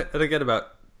line anyway. I don't get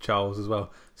about Charles as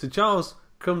well. So Charles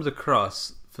comes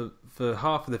across for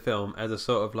half of the film as a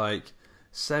sort of like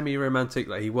semi-romantic,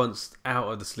 like he wants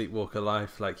out of the sleepwalker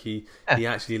life, like he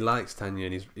actually likes Tanya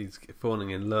and he's falling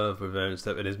in love with her and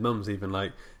stuff, and his mum's even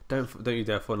like, don't you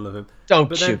dare fall in love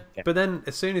with him. But then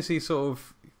as soon as he sort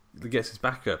of gets his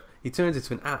back up, he turns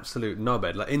into an absolute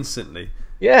knobhead, like instantly.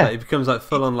 Yeah, like, he becomes like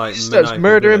full on like he starts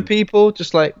murdering people,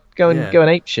 just like going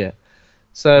ape shit.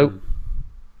 So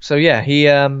yeah, he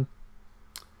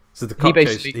so the cop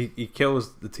he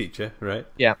kills the teacher, right?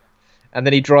 Yeah, and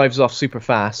then he drives off super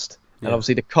fast. And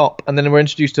obviously the cop, and then we're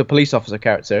introduced to a police officer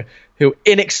character who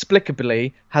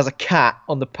inexplicably has a cat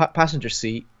on the passenger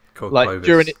seat, called like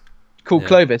Clovis.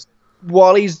 Clovis,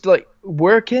 while he's like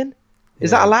working. Is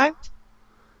that allowed?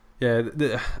 Yeah,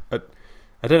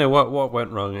 I don't know what went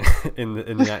wrong in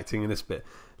the acting in this bit.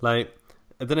 Like,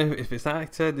 I don't know if it's the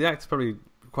actor. The actor's probably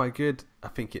quite good. I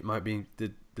think it might be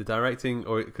the directing,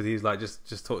 or because he's like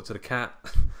just talk to the cat.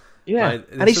 Yeah, like,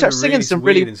 and he starts singing some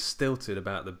weird really and stilted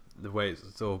about the way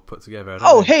it's all put together.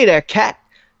 Hey there, cat!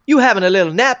 You having a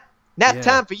little nap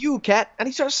time for you, cat? And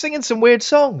he starts singing some weird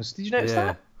songs. Did you notice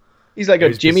that? He's like,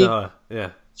 Jimmy. Bizarre.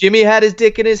 Yeah. Jimmy had his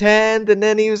dick in his hand, and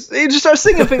then he just starts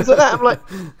singing things like that. I'm like,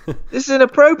 this is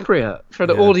inappropriate for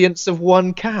the audience of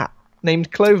one cat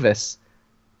named Clovis.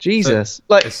 Jesus,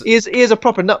 like he is a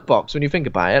proper nutbox when you think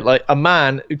about it. Like a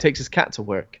man who takes his cat to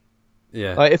work.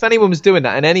 Yeah. Like if anyone was doing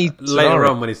that in any later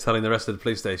on when he's telling the rest of the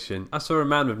police station, I saw a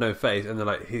man with no face, and they're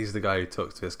like, he's the guy who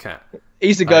talks to his cat.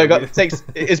 He's the guy who takes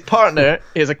his partner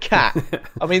is a cat.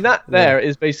 I mean that there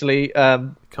is basically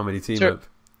comedy team up.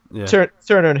 Yeah.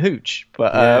 Turner and Hooch,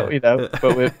 but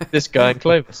but with this guy and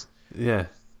Clovis. Yeah,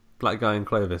 black guy and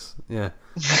Clovis. Yeah.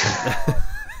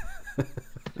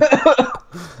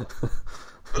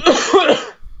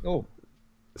 Oh.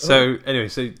 So anyway,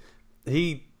 so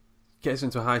he gets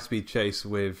into a high-speed chase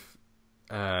with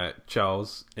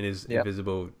Charles in his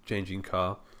invisible changing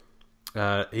car.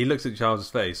 He looks at Charles's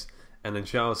face, and then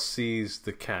Charles sees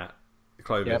the cat,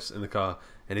 Clovis, in the car,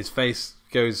 and his face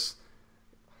goes.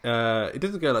 It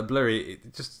doesn't go like blurry.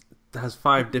 It just has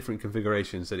 5 different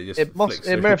configurations that it just flicks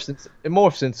through. It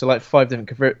morphs into like 5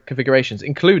 different configurations,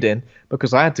 including,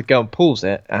 because I had to go and pause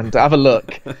it and have a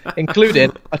look,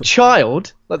 including a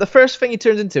child. Like the first thing he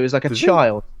turns into is like a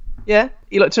child. Yeah,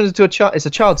 he like turns into a child. It's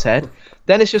a child's head.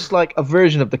 Then it's just like a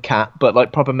version of the cat, but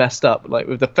like proper messed up, like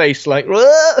with the face like.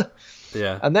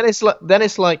 Yeah. And then it's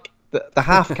like the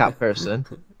half cat person.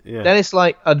 Yeah. Then it's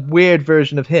like a weird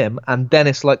version of him, and then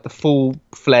it's like the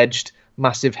full-fledged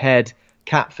massive head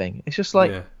cat thing. It's just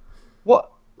like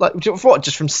what? Like what?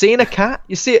 Just from seeing a cat,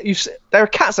 you see it. There are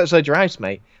cats outside your house,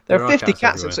 mate. There are 50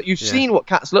 cats outside. You've seen what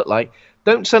cats look like.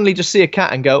 Don't suddenly just see a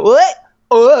cat and go.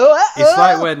 It's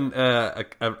like when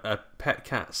a pet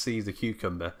cat sees a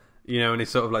cucumber, and they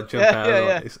sort of like jump out.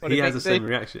 Yeah. He has the same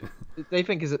reaction. They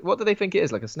think what do they think it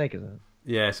is? Like a snake, isn't it?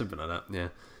 Yeah, something like that. Yeah.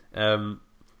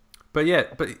 But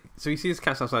so he sees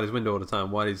cats outside his window all the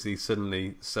time. Why is he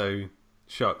suddenly so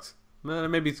shocked? Well,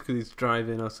 maybe it's because he's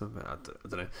driving or something. I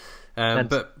don't know.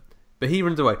 But he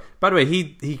runs away. By the way,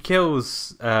 he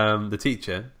kills the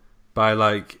teacher by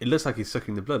it looks like he's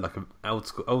sucking the blood like an old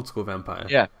school vampire.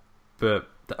 Yeah. But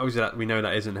obviously we know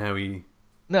that isn't how he.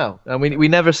 No, and we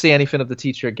never see anything of the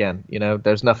teacher again.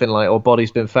 There's nothing like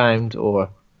body's been found or,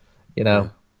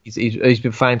 he's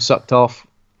been found sucked off.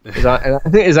 I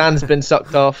think his hand's been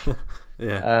sucked off.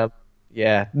 Yeah.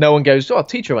 No one goes,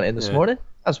 teacher went in this morning.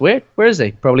 That's weird. Where is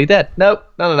he? Probably dead. Nope,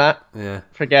 none of that. Yeah.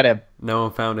 Forget him. No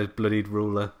one found his bloodied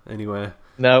ruler anywhere.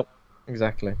 No,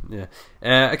 exactly. Yeah.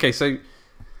 Okay, so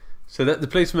the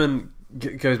policeman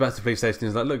goes back to the police station and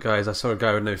is like, look, guys, I saw a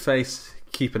guy with no face.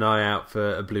 Keep an eye out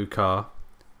for a blue car.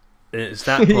 And it's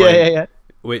that point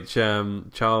which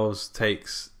Charles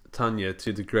takes Tanya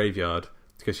to the graveyard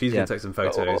because she's going to take some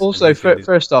photos. Also,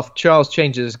 first off, Charles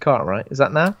changes his car, right? Is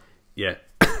that now? Yeah.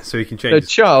 So he can change. So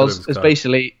Charles is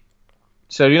basically.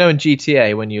 So in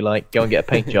GTA when you go and get a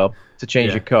paint job to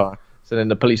change your car, so then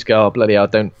the police go, bloody hell, I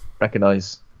don't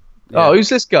recognise. Yeah. Oh, who's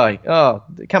this guy? Oh,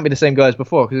 it can't be the same guy as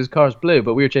before because his car's blue,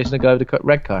 but we were chasing a guy with a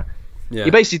red car. Yeah.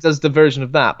 He basically does the version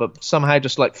of that, but somehow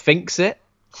just thinks it.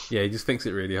 Yeah, he just thinks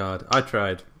it really hard. I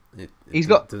tried. It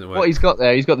doesn't work. What he's got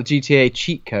there. He's got the GTA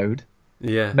cheat code.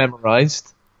 Yeah.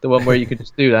 Memorised. The one where you can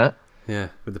just do that. Yeah,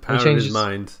 with the power of his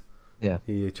mind. Yeah.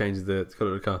 He changes the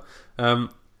colour of the car.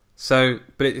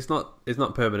 But it's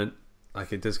not permanent.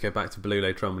 Like it does go back to blue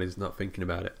later on when he's not thinking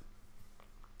about it.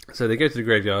 So they go to the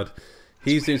graveyard.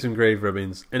 He's doing some grave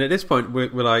rubbings, and at this point we're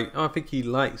like, I think he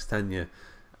likes Tanya.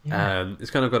 Yeah.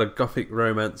 It's kind of got a gothic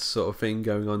romance sort of thing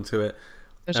going on to it.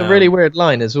 There's a really weird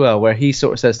line as well where he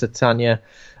sort of says to Tanya,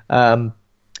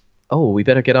 Oh, we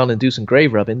better get on and do some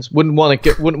grave rubbings. Wouldn't want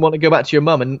to go back to your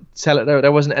mum and tell it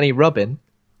there wasn't any rubbing.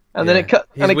 And then it cut.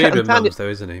 He's weird with mums, though,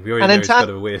 isn't he? We already know he's got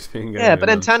a weird thing going. Yeah, but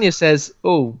then Tanya says,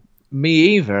 "Oh,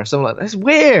 me either." Something like that. It's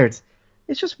weird.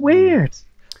 It's just weird.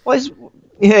 Yeah,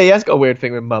 he has got a weird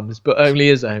thing with mums, but only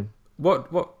his own.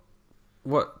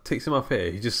 What ticks him off here?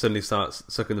 He just suddenly starts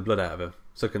sucking the blood out of her,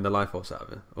 sucking the life force out of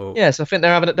her. Or... Yes, I think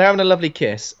they're having a lovely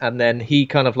kiss, and then he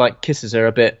kind of like kisses her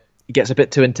a bit. He gets a bit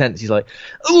too intense. He's like,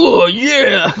 "Oh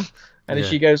yeah," and then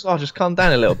she goes, "Oh, just calm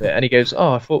down a little bit." And he goes,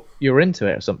 "Oh, I thought you were into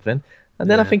it or something." And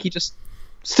then I think he just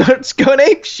starts going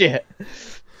ape shit.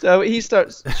 So he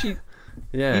starts.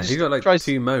 He's got like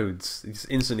two modes. He just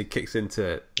instantly kicks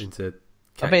into.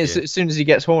 I think as soon as he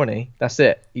gets horny, that's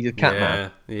it. He's a cat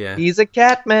man. Yeah. He's a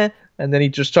cat man. And then he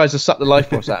just tries to suck the life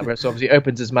force out of it. So obviously he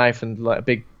opens his mouth and like a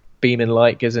big beaming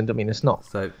light goes into. I mean, it's not.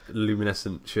 It's like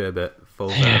luminescent sherbet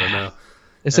falls out of her mouth.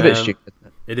 It's a bit stupid.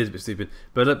 It is a bit stupid.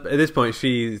 But at this point,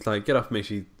 she's like, "Get off me!"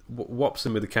 She whops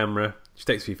him with the camera. She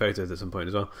takes a few photos at some point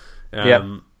as well.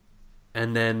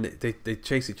 And then they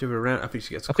chase each other around. I think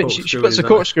she gets a corkscrew. She puts a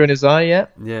corkscrew in his eye. Yeah.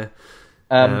 Yeah.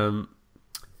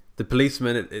 The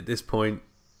policeman at this point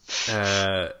turns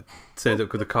up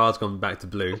because the car's gone back to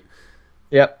blue.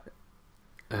 Yep.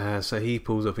 So he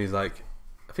pulls up and he's like,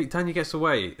 I think Tanya gets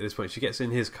away at this point. She gets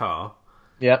in his car.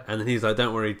 Yeah. And then he's like,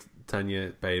 "Don't worry,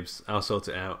 Tanya, babes, I'll sort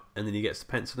it out." And then he gets the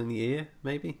pencil in the ear,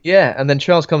 maybe? Yeah, and then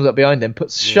Charles comes up behind him,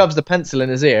 shoves the pencil in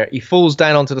his ear. He falls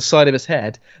down onto the side of his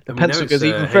head. The pencil goes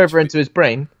even further into his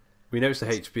brain. We know it's the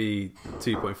HB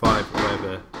 2.5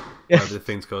 or whatever the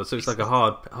thing's called. So it's like a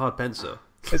hard pencil.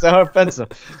 It's a hard pencil.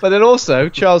 But then also,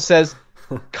 Charles says,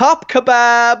 "Cop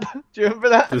kebab." Do you remember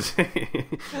that?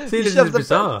 See, this is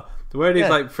bizarre. The way these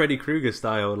like Freddy Krueger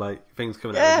style like things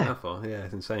coming out of his mouth for. Yeah,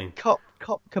 it's insane. Cop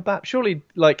kebab. Surely,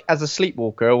 like as a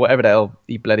sleepwalker or whatever the hell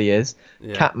he bloody is,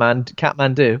 Catman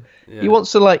do. He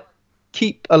wants to like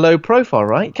keep a low profile,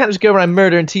 right? He can't just go around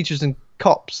murdering teachers and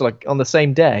cops like on the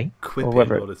same day.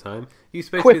 Quipping all the time. He's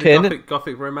supposed to be the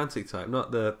gothic romantic type,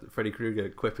 not the Freddy Krueger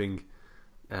quipping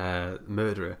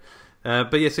murderer.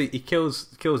 But yeah, so he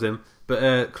kills him.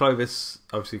 But Clovis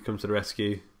obviously comes to the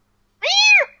rescue.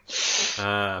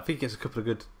 I think he gets a couple of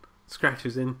good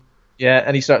scratches in. Yeah,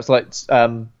 and he starts like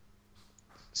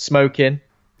smoking,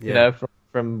 you know,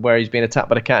 from where he's being attacked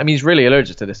by the cat. I mean, he's really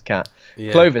allergic to this cat.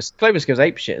 Yeah. Clovis goes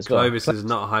apeshit as well. Clovis is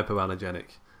not hypoallergenic.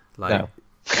 Like,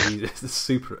 he's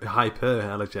super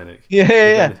hyperallergenic.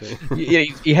 Yeah.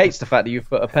 He hates the fact that you've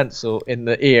put a pencil in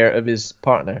the ear of his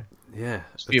partner. Yeah.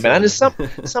 And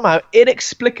somehow,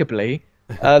 inexplicably,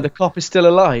 the cop is still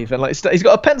alive. And like he's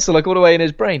got a pencil like all the way in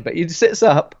his brain, but he sits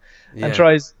up and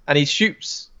tries, and he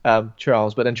shoots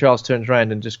Charles, but then Charles turns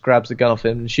around and just grabs the gun off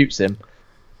him and shoots him.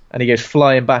 And he goes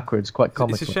flying backwards, quite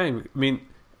comical. It's a shame. I mean,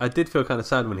 I did feel kind of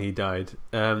sad when he died.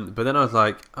 But then I was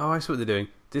like, oh, I see what they're doing.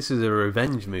 This is a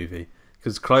revenge movie.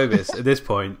 Because Clovis, at this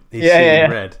point, he's seeing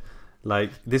red.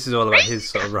 Like, this is all about his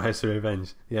sort of rise to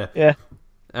revenge. Yeah.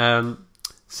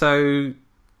 So,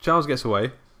 Charles gets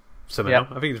away. Somehow.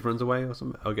 I think he just runs away or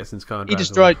something. Or gets in his car and he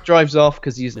just drives off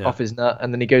because he's off his nut.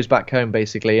 And then he goes back home,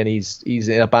 basically, and he's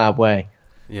in a bad way.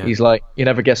 Yeah. He's like, you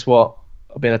never guess what?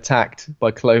 I've been attacked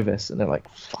by Clovis. And they're like,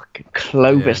 fucking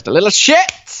Clovis, the little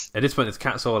shit! At this point, there's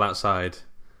cats all outside.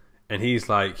 And he's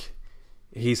like,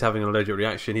 he's having an allergic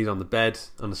reaction. He's on the bed,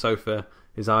 on the sofa.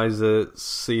 His eyes are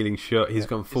sealing shut. He's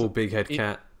gone full big head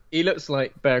cat. He looks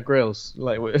like Bear Grylls.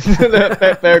 Like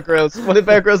Bear Grylls. What did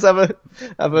Bear Grylls have a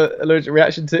allergic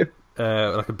reaction to?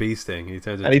 Like a bee sting. He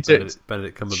turns into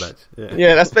Benedict Cumberbatch.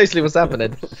 Yeah, that's basically what's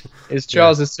happening. Is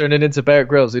Charles is turning into Bear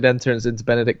Grylls, who then turns into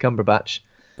Benedict Cumberbatch.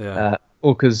 Yeah.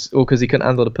 All because he couldn't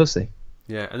handle the pussy.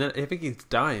 Yeah, and then I think he's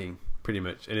dying pretty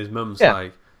much, and his mum's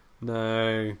like,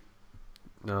 "No,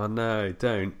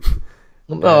 don't."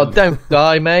 Oh, don't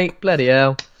die, mate! Bloody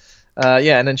hell!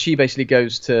 And then she basically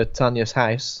goes to Tanya's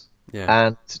house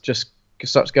and just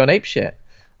starts going apeshit,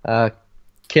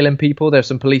 killing people. There's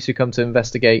some police who come to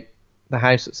investigate the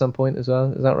house at some point as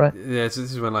well. Is that right? Yeah. So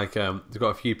this is when like we've got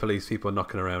a few police people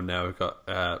knocking around now. We've got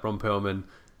Ron Perlman,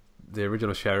 the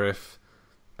original sheriff,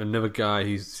 another guy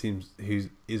who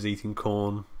is eating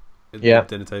corn at the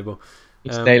dinner table.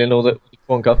 He's nailing all the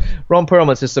corn cup. Ron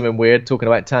Perlman says something weird talking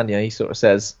about Tanya. He sort of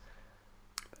says.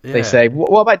 Yeah. They say,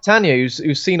 what about Tanya,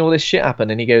 who's seen all this shit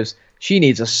happen? And he goes, she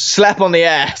needs a slap on the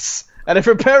ass. And if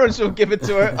her parents will give it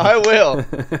to her, I will.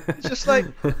 It's just like,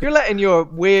 you're letting your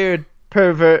weird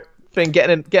pervert thing get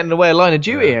in the way of line of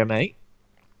duty here, mate.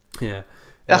 Yeah.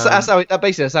 That's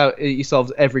how he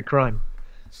solves every crime.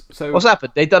 So what's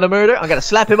happened? They done a murder? I'm going to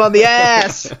slap him on the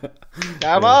ass.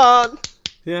 Come on.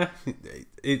 Yeah.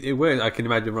 It works. I can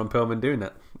imagine Ron Perlman doing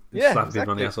that. Yeah, slapping exactly.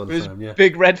 people on the ass all the time. Yeah,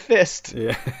 big red fist.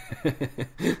 Yeah,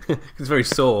 it's very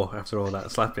sore after all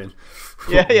that slapping.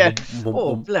 Yeah.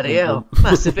 Oh bloody hell,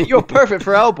 massive! You're perfect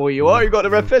for Elbow. You are. You got the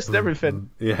red fist and everything.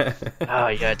 Yeah. Oh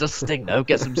yeah, it does sting though.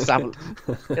 Get some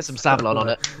Savlon on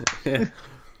it.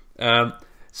 Yeah.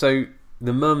 So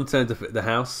the mum turns up at the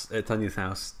house, at Tanya's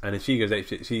house, and if she goes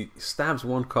apeshit, she stabs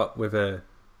one cop with a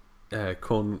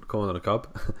corn on a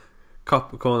cob.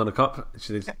 Corn on a cob.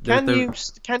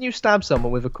 Can you stab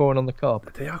someone with a corn on the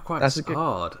cob? They are quite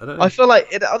hard. I don't know. I feel like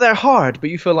they're hard, but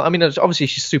you feel like, I mean, obviously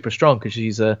she's super strong because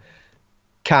she's a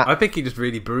cat. I think he just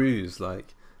really bruised.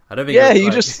 Like, I don't think. Yeah,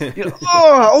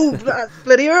 that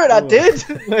bloody hurt. That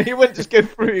did. You wouldn't just go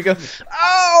through. You go,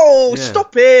 oh, yeah.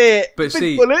 Stop it! But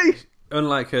big bully.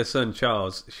 Unlike her son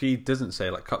Charles, she doesn't say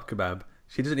like cop kebab.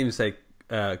 She doesn't even say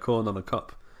corn on a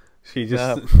cop. She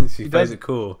just she plays it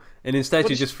cool, and instead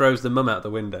she just throws the mum out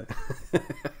the window.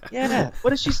 Yeah.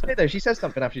 What does she say though? She says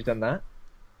something after she's done that.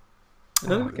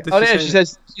 No, she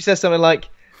says something like,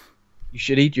 "You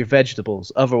should eat your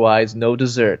vegetables, otherwise no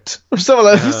dessert," or something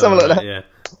like that. Yeah,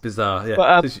 bizarre. Yeah.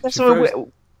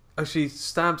 But, she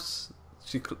stabs.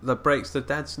 She breaks the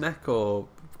dad's neck or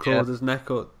claws his neck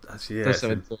or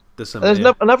there's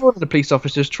another one of the police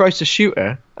officers tries to shoot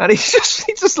her, and he's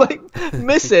just like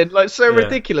missing, like so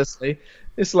ridiculously.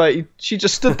 It's like she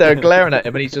just stood there glaring at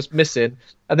him, and he's just missing,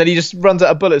 and then he just runs out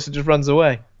of bullets and just runs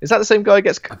away. Is that the same guy who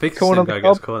gets corn on the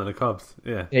cob? Gets corn on the cob.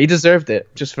 Yeah, he deserved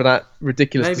it just for that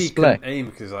ridiculous display. Maybe he couldn't aim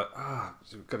because like,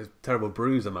 I've got a terrible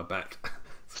bruise on my back.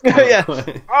 Yeah.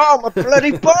 Oh, my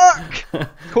bloody back!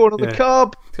 Corn on the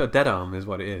cob. It's got a dead arm, is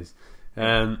what it is.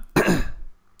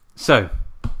 So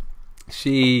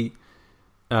she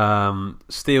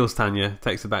steals Tanya,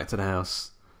 takes her back to the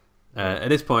house. At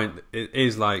this point, it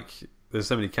is like there's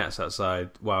so many cats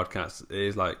outside, wild cats. It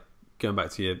is like going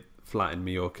back to your flat in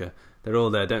Mallorca. They're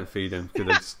all there. Don't feed them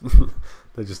because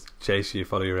they just chase you,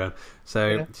 follow you around.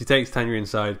 So she takes Tanya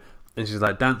inside, and she's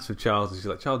like, dance with Charles. And she's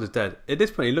like, Charles is dead. At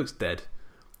this point, he looks dead.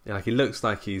 Yeah, like he looks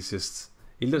like he's just.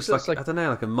 He looks like I don't know,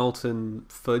 like a molten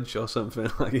fudge or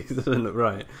something. Like he doesn't look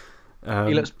right.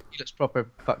 He looks proper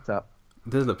fucked up.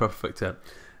 Does look proper fucked up.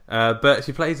 But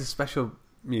she plays a special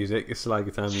music, it's slide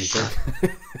guitar music.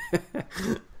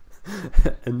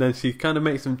 And then she kind of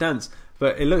makes them dance.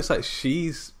 But it looks like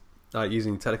she's like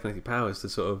using telekinetic powers to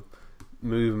sort of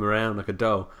move him around like a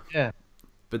doll. Yeah.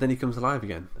 But then he comes alive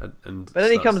again. And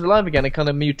he comes alive again and kind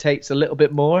of mutates a little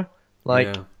bit more.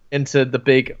 Like into the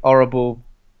big, horrible,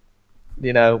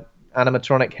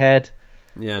 animatronic head.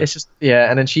 Yeah, it's just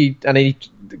and then he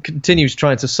continues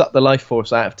trying to suck the life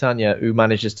force out of Tanya, who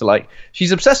manages to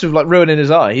she's obsessed with ruining his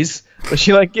eyes, but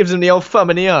she gives him the old thumb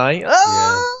in the eye.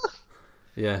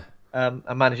 And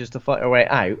manages to fight her way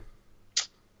out.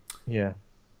 Yeah,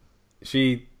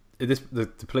 the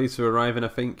police are arriving. I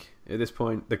think at this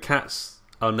point the cats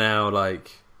are now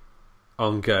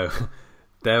on go.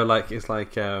 They're it's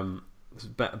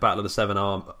Battle of the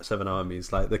Seven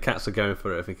Armies. Like the cats are going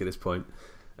for it. I think at this point.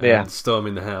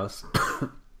 Storming the house.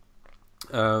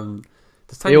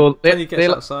 Does Tanya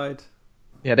get outside?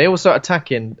 Yeah, they all start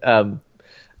attacking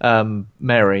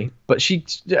Mary, but she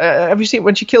have you seen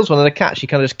when she kills one of the cats? She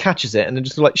kind of just catches it and then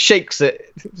just shakes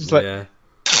it, just dead.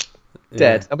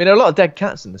 Yeah. I mean, there are a lot of dead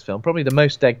cats in this film. Probably the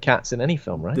most dead cats in any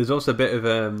film, right? There's also a bit of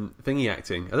thingy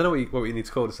acting. I don't know what you need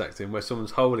to call this acting, where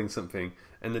someone's holding something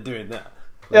and they're doing that.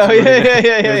 Yeah.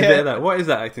 Bit of that. What is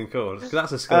that acting called? Because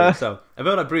that's a skill itself. I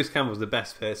feel like Bruce Campbell's the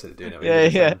best person at doing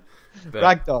it. Yeah.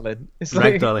 Ragdolling.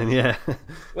 Ragdolling, yeah.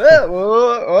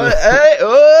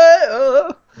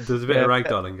 There's a bit of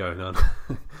ragdolling going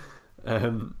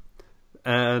on.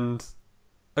 And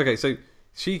okay, so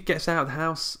she gets out of the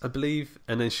house, I believe,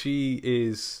 and then she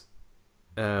is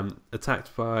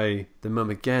attacked by the mum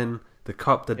again. The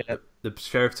cop, the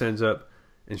sheriff turns up,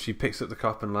 and she picks up the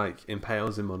cop and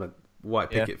impales him on a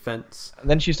white picket fence. And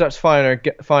then she starts firing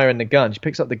the gun. She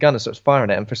picks up the gun and starts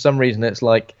firing it, and for some reason it's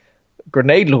like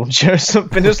grenade launcher or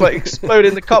something, just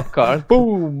exploding the cop car.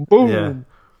 Boom, boom. Yeah.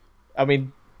 I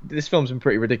mean, this film's been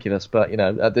pretty ridiculous, but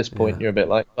at this point you're a bit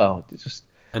it's just.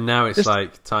 And now it's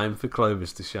time for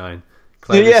Clovis to shine.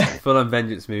 Clovis, full on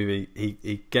vengeance movie.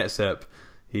 He gets up,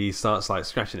 he starts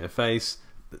scratching her face.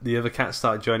 The other cats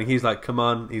start joining. He's like, "Come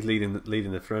on!" He's leading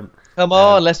the front. Come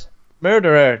on, let's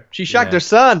murder her. She shagged her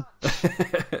son.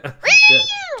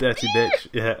 Dirty bitch.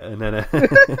 Yeah, and then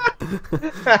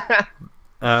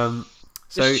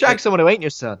so just shag someone who ain't your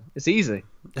son. It's easy.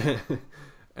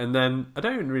 And then I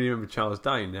don't even really remember Charles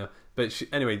dying now, but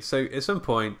anyway. So at some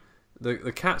point,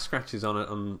 the cat scratches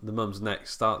on the mum's neck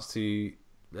starts to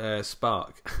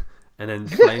spark, and then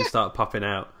flames start popping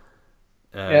out.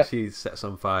 She sets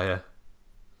on fire.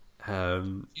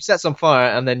 She sets on fire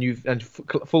and then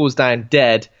falls down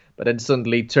dead, but then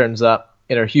suddenly turns up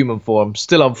in her human form,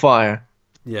 still on fire.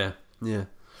 Yeah.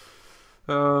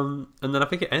 And then I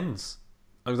think it ends.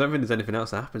 I don't think there's anything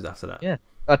else that happens after that. Yeah.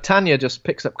 Tanya just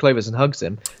picks up Clovis and hugs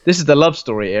him. This is the love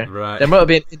story here. Right. There might have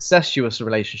been an incestuous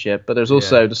relationship, but there's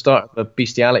also the start of a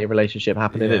bestiality relationship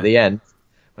happening at the end,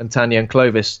 when Tanya and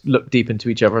Clovis look deep into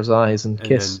each other's eyes and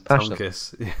kiss passionately.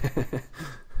 Kiss.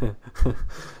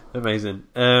 Amazing.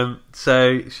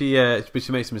 So she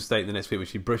makes a mistake the next week when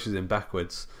she brushes him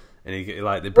backwards, and they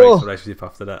break the relationship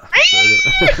after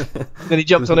that. Then he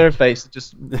jumps on her face and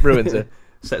just ruins her.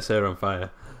 Sets her on fire.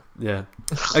 Yeah.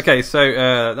 Okay,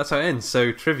 so that's how it ends.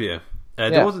 So trivia.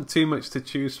 There wasn't too much to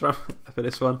choose from for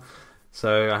this one,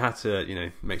 so I had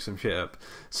to, make some shit up.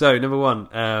 So number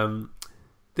one,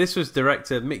 this was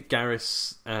director Mick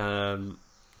Garris.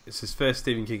 It's his first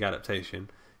Stephen King adaptation.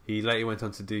 He later went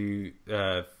on to do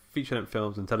feature-length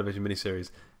films and television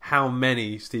miniseries. How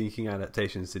many Stephen King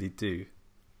adaptations did he do?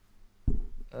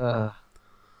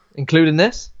 Including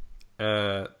this?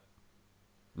 No.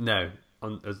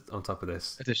 On top of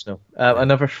this. Additional.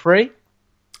 Another 3?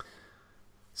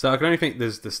 So I can only think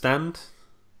there's The Stand.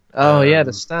 Oh,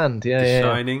 The Stand. Yeah, The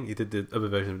Shining. He did the other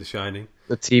version of The Shining.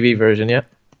 The TV version, yeah.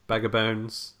 Bag of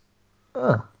Bones.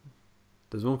 Oh.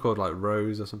 There's one called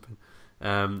Rose or something.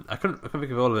 I couldn't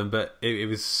think of all of them, but it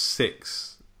was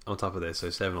 6 on top of this, so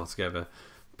 7 altogether.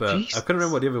 But Jesus. I couldn't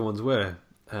remember what the other ones were.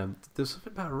 There's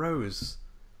something about Rose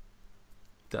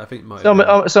that I think might. So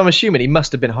I'm assuming he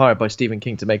must have been hired by Stephen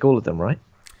King to make all of them, right?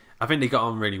 I think they got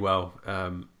on really well.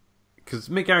 Because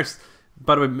Mick Garris,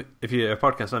 by the way, if you're a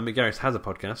podcast fan, Mick Garris has a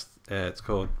podcast. It's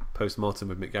called Post Mortem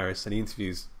with Mick Garris, and he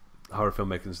interviews horror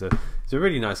filmmakers and stuff. He's a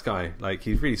really nice guy.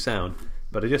 He's really sound,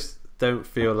 but I just don't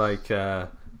feel like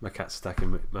my cat's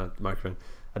stacking my microphone.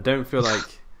 I don't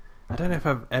know if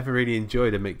I've ever really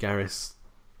enjoyed a Mick Garris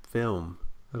film.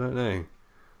 I don't know.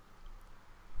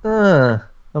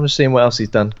 I'm just seeing what else he's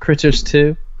done. Critters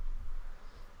 2.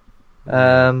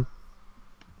 Mick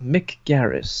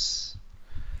Garris.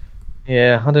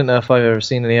 Yeah, I don't know if I've ever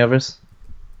seen any others.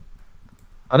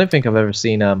 I don't think I've ever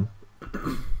seen The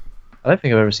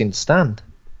Stand.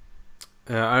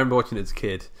 I remember watching it as a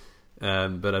kid,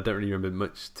 but I don't really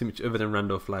remember too much other than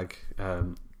Randall Flagg.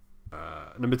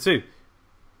 Number 2.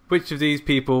 Which of these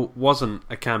people wasn't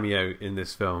a cameo in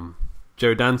this film?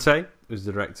 Joe Dante was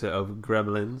the director of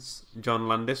Gremlins, John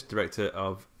Landis, director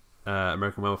of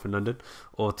American Werewolf in London,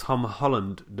 or Tom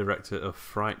Holland, director of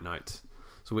Fright Night.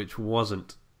 So which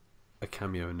wasn't a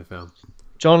cameo in the film?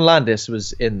 John Landis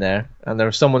was in there, and there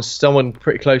was someone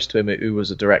pretty close to him who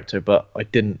was a director, but I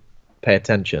didn't pay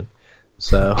attention.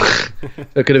 So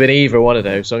it could have been either one of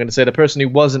those. So I'm going to say the person who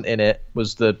wasn't in it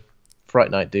was the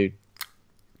Fright Night dude.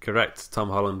 Correct. Tom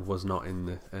Holland was not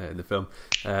in the film.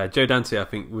 Joe Dante, I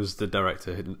think, was the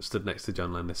director who stood next to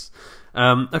John Landis.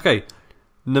 Okay,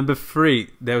 number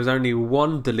 3. There was only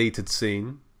one deleted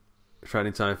scene throughout the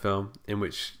entire film in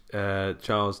which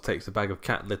Charles takes a bag of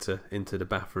cat litter into the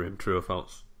bathroom. True or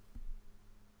false?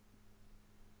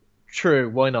 True.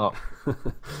 Why not?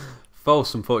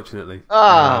 False, unfortunately.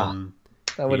 That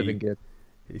would have been good.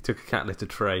 He took a cat litter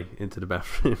tray into the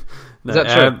bathroom. No, is that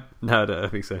true? No, I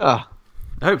don't think so.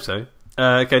 I hope so.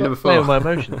 Okay, number 4. Play with my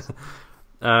emotions.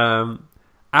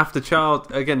 After Charles,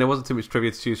 again, there wasn't too much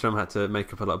trivia to choose from. I had to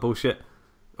make up a lot of bullshit.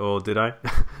 Or did I?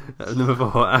 Number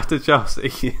 4. After Charles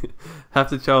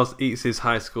eats his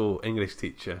high school English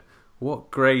teacher, what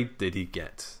grade did he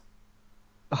get?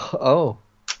 Well,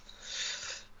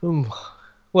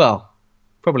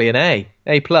 probably an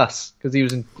A plus, because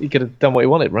he could have done what he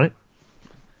wanted, right?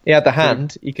 He had the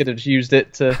hand. He could have used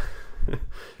it to.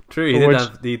 True,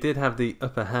 he did have the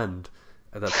upper hand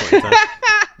at that point in time.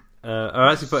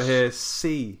 I actually put here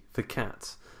C for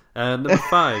cat. Number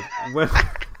 5.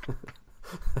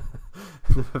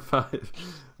 Number 5.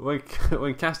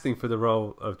 When casting for the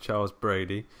role of Charles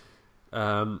Brady,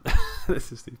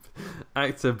 this is stupid.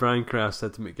 Actor Brian Krause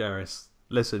said to Mick Garris,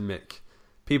 "Listen, Mick,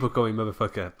 people call me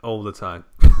motherfucker all the time.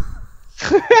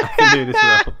 I can do this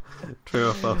role." True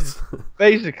or false?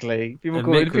 Basically, people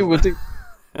do.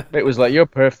 It was like, you're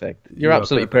perfect. You're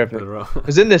absolutely perfect.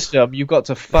 Because in this job, you've got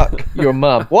to fuck your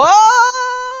mum.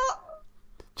 What?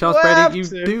 Charles Brady, you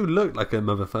do look like a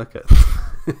motherfucker.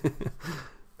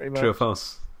 True or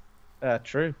false?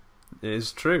 True. It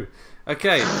is true.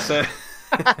 Okay, so...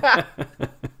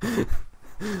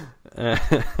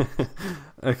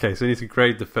 okay, so we need to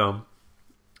grade the film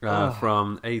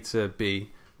from A to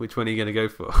B. Which one are you going to go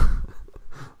for?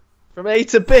 From A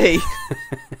to B?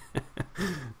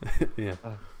 Yeah.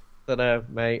 I don't know,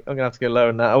 mate. I'm gonna have to go lower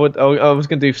than that. I was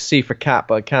gonna do C for cat,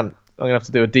 but I can't gonna have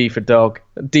to do a D for dog.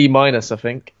 D minus, I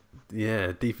think.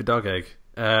 Yeah, D for dog egg.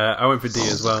 I went for D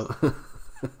as well.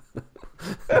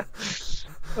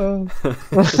 A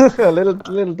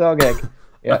little dog egg.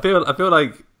 Yeah. I feel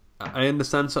like I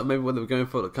understand something maybe what they were going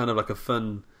for, kind of like a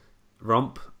fun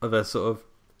romp of a sort of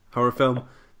horror film,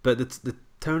 but the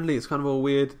tonally it's kind of all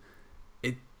weird.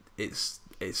 It's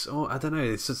all, I don't know.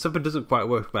 It's just, something doesn't quite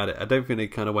work about it. I don't think they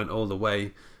kind of went all the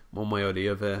way one way or the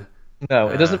other. No,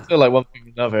 it doesn't feel like one thing or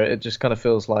another. It just kind of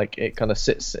feels like it kind of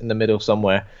sits in the middle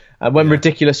somewhere. And when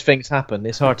ridiculous things happen,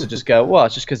 it's hard to just go, well,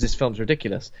 it's just because this film's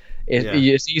ridiculous.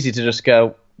 It's easy to just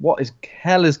go, what is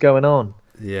hell is going on?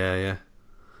 Yeah.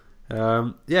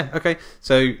 Okay.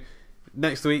 So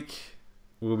next week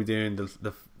we'll be doing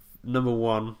the number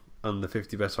one on the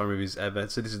 50 best horror movies ever.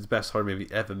 So this is the best horror movie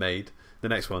ever made. The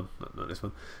next one, not this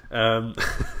one.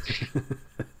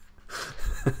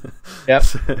 Yep.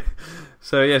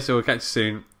 So we'll catch you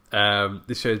soon.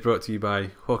 This show is brought to you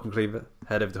by Hawk and Cleaver.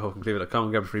 Head over to hawkandcleaver.com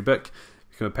and grab a free book.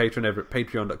 Become a patron over at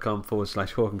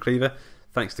patreon.com/Hawk and Cleaver.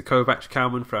 Thanks to Kovac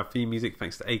Kalman for our theme music.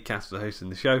 Thanks to Acast for hosting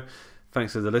the show.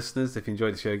 Thanks to the listeners. If you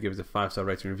enjoyed the show, give us a 5-star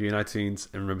rating and review on iTunes,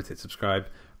 and remember to hit subscribe.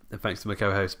 And thanks to my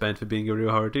co-host Ben for being a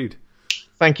real horror dude.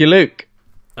 Thank you, Luke.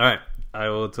 All right, I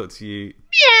will talk to you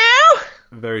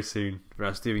very soon for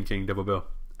our Stephen King double bill.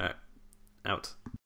 Out.